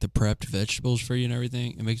got like the prepped vegetables for you and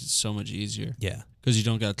everything, it makes it so much easier Yeah, because you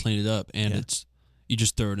don't got to clean it up, and Yeah. you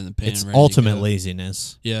just throw it in the pan. it's ready to ultimate go.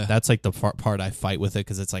 laziness. Yeah, That's like the part I fight with it,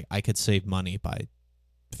 because it's like I could save money by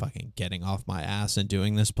fucking getting off my ass and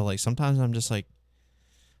doing this, but like sometimes I'm just like,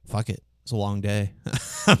 fuck it, it's a long day.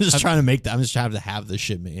 I'm just trying to make that. I'm just trying to have this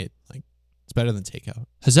shit made. Like it's better than takeout.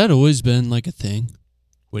 has that always been like a thing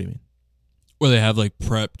What do you mean? where they have like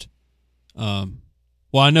prepped?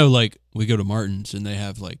 Well, I know like we go to Martin's and they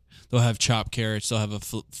have like they'll have chopped carrots, they'll have a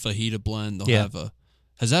fajita blend, they'll Yeah. have a.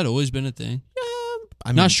 Has that always been a thing? I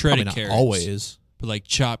mean, Not shredded probably carrots. always. But like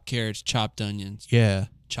chopped carrots, chopped onions, Yeah.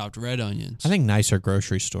 chopped red onions. I think nicer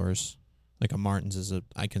grocery stores, like a Martin's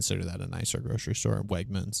I consider that a nicer grocery store.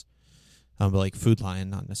 Wegmans, but like Food Lion,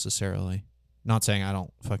 not necessarily. Not saying I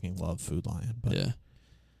don't fucking love Food Lion, but Yeah.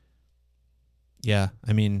 yeah,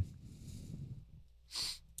 I mean,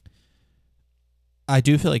 I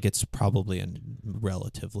do feel like it's probably a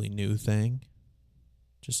relatively new thing.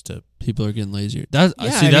 Just to People are getting lazier. That's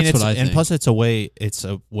mean, that's what I think. And plus, it's a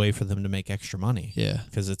way for them to make extra money. Yeah.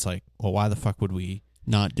 Because it's like, well, why the fuck would we?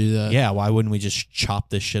 Not do that. Yeah, why wouldn't we just chop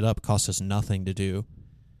this shit up? It costs us nothing to do,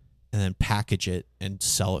 and then package it and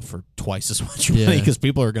sell it for twice as much money, Yeah. because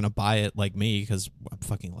people are gonna buy it like me because I'm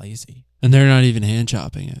fucking lazy. And they're not even hand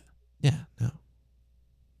chopping it. Yeah, no.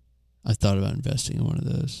 I thought about investing in one of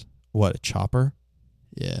those. What, a chopper?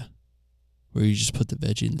 Yeah. Where you just put the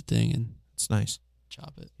veggie in the thing and It's nice.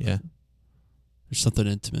 chop it. Yeah. There's something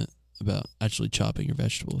intimate about actually chopping your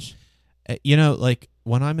vegetables. Like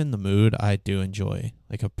when I'm in the mood, I do enjoy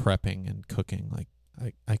like a prepping and cooking. Like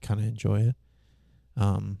I kind of enjoy it.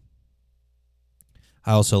 I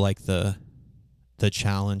also like the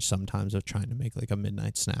challenge sometimes of trying to make like a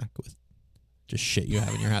midnight snack with just shit you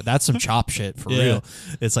have in your house. That's some chop shit for Yeah. real.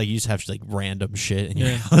 It's like you just have like random shit in your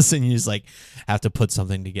Yeah. house, and you just like have to put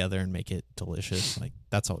something together and make it delicious. Like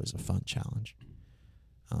that's always a fun challenge.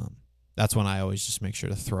 That's when I always just make sure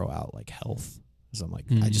to throw out like health, because I'm like,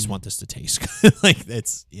 I just want this to taste good. Like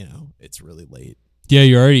it's it's really late. Yeah,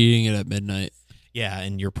 you're already eating it at midnight. Yeah,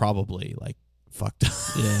 and you're probably like fucked up.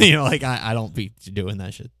 Yeah. You know, like I don't be doing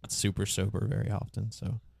that shit super sober very often.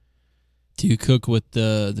 So, Do you cook with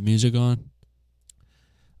the music on?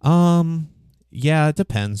 yeah, it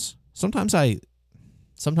depends. Sometimes I do.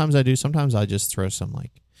 Sometimes I just throw some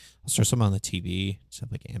I'll throw some on the TV, just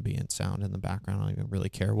have like ambient sound in the background. I don't even really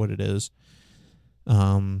care what it is.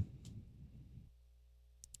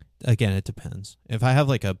 Again, it depends. If I have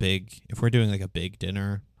if we're doing like a big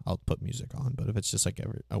dinner, I'll put music on. But if it's just like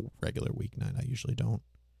a regular weeknight, I usually don't.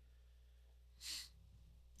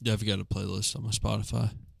 Yeah, I've got a playlist on my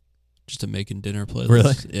Spotify. Just a making dinner playlist.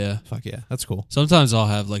 Really? Yeah. Fuck yeah, that's cool. Sometimes I'll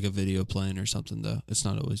have like a video playing or something though. It's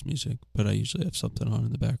not always music, but I usually have something on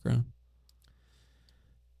in the background.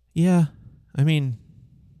 Yeah, I mean,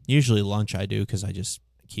 usually lunch I do because I just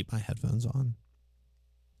keep my headphones on.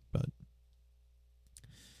 But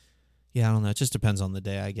yeah, I don't know. It just depends on the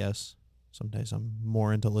day, I guess. Some days I'm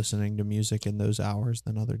more into listening to music in those hours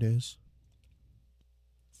than other days.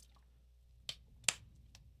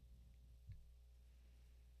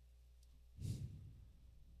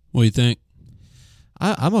 What do you think?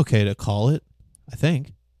 I'm okay to call it, I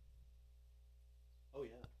think. Oh,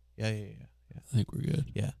 yeah. Yeah. I think we're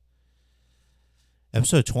good. Yeah.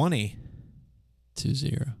 Episode 20.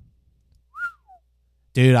 2-0.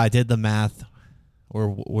 Dude, I did the math.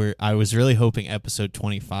 I was really hoping episode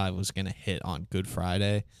 25 was going to hit on Good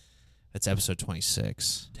Friday. It's episode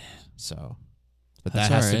 26. Damn. So, but That's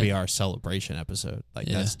that has all to right. be our celebration episode.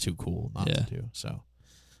 Yeah. That's too cool not Yeah. to do. So,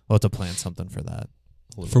 we'll have to plan something for that.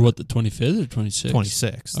 For what, the 25th or 26th?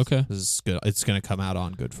 26th. Okay. This is good. It's going to come out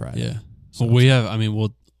on Good Friday. Yeah. So Well,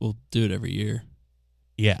 we'll do it every year.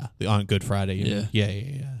 yeah, on Good Friday. You mean? Yeah.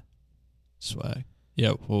 Yeah. Swag.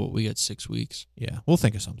 Yeah, well, we got 6 weeks. Yeah, we'll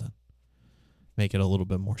think of something. Make it a little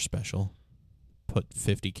bit more special. Put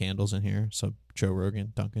 50 candles in here. Some Joe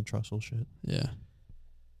Rogan, Duncan Trussell shit. Yeah.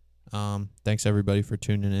 Thanks everybody for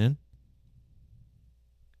tuning in.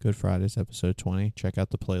 Good Fridays, episode 20. Check out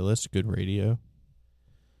the playlist. Good radio.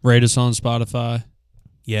 Rate us on Spotify.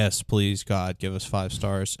 Yes, please, God, give us 5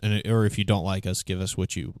 stars. Or if you don't like us, give us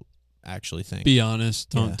what you actually think. Be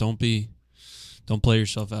honest. Yeah. Don't play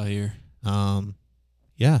yourself out here.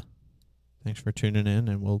 Yeah. Thanks for tuning in,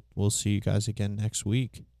 and we'll see you guys again next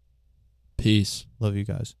week. Peace. Love you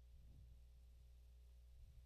guys.